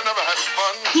ugly kid. I never had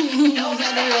fun. He's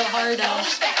had a real hard on.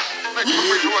 They took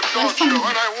me to a dog show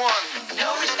and I won. No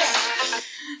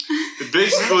respect.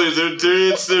 Basically,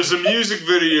 there's a music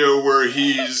video where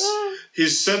he's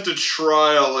sent to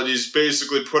trial and he's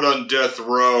basically put on death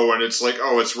row, and it's like,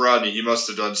 oh, it's Rodney. He must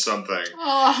have done something.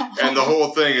 Oh. And the whole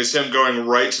thing is him going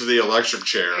right to the electric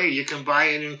chair. Hey, you can buy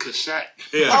it in cassette.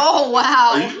 Yeah. Oh,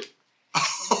 wow. Are you-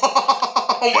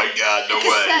 oh my God! No way.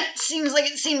 That seems like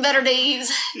it's seen better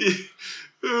days.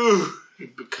 Ooh.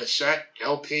 Cassette,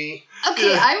 LP.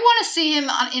 Okay, Yeah. I want to see him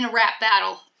in a rap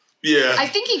battle. Yeah. I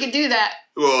think he could do that.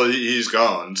 Well, he's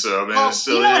gone, so I mean, Well, it's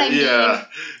still, you know what I mean. yeah.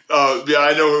 Oh, yeah,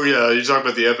 I know. Yeah, you're talking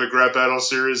about the Epic Rap Battle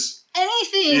series.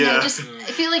 Anything. Yeah. I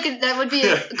feel like that would be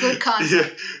a good concept.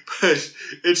 Yeah, but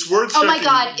it's worth. Oh my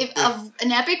checking. god,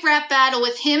 an epic rap battle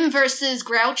with him versus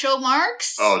Groucho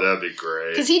Marx. Oh, that'd be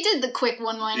great. Because he did the quick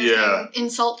one-liner Yeah.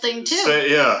 insult thing too.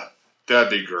 Yeah, that'd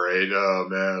be great. Oh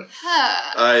man,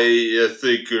 Huh. I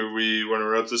think we want to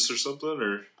wrap this or something,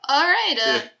 or All right.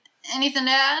 Yeah. Anything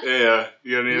to add? yeah,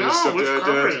 you got any other No, stuff we've to add?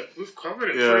 covered Dad? it. We've covered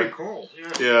it. Yeah. Very cool.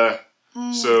 Yeah. Yeah.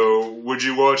 Mm. So, would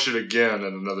you watch it again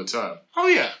at another time? Oh,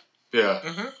 yeah. Yeah,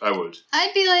 Mhm. I would.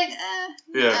 I'd be like,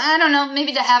 Yeah. I don't know,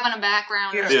 maybe to have on a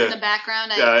background or Yeah. in the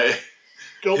background. Yeah.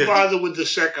 Don't Yeah. bother with the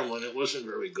second one. It wasn't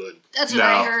very good. That's what No.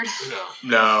 I heard. No.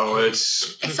 No,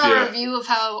 it's I saw yeah. a review of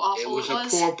how awful It was it a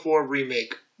was. poor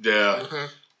remake. Yeah. Mhm.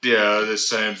 Yeah, the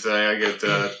same thing. I get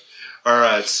that. All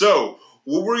right. So,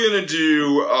 what we're going to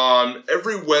do,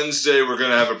 every Wednesday, we're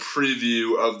going to have a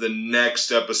preview of the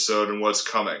next episode and what's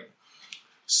coming.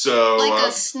 So, Like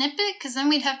a snippet? Because then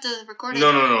we'd have to record it. no,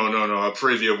 a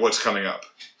preview of what's coming up.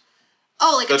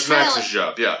 Oh, like That's a trailer. Max's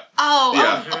job, yeah. Oh,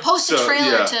 Yeah. a post a So,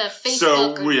 trailer yeah. to Facebook.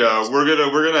 So or-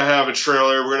 we're gonna have a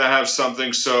trailer. We're gonna have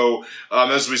something. So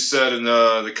as we said in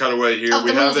the cutaway here, Of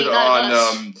we the have movie, it not on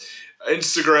us.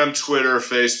 Instagram, Twitter,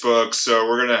 Facebook. So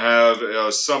we're gonna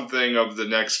have something of the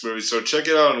next movie. So check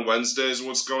it out on Wednesdays and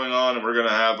what's going on, and we're gonna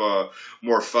have a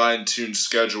more fine-tuned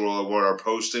schedule of what our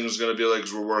posting is gonna be like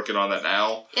because we're working on that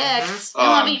now, Yeah, 'cause we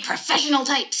want to be professional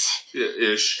types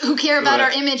ish. who care about Yeah.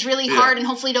 our image really Yeah. hard and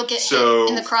hopefully don't get So, hit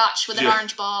in the crotch with an yeah.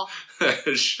 orange ball.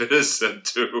 Should have said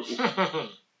too.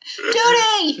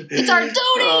 Duty! It's our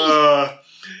duty!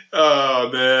 Oh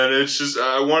man, it's just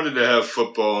I wanted to have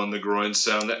football in the groin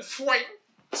sound. That flight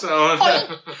sound. I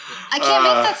can't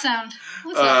make that sound.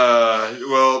 What's that?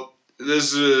 Well,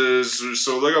 this is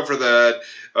so look out for that.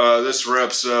 This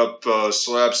wraps up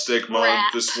Slapstick Month.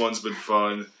 Wrap. This one's been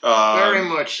fun. Very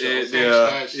much so. Thanks,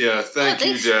 guys. yeah. Thank you,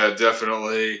 thanks. Dad.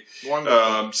 Definitely.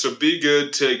 Wonderful. So be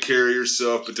good. Take care of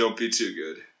yourself, but don't be too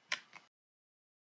good.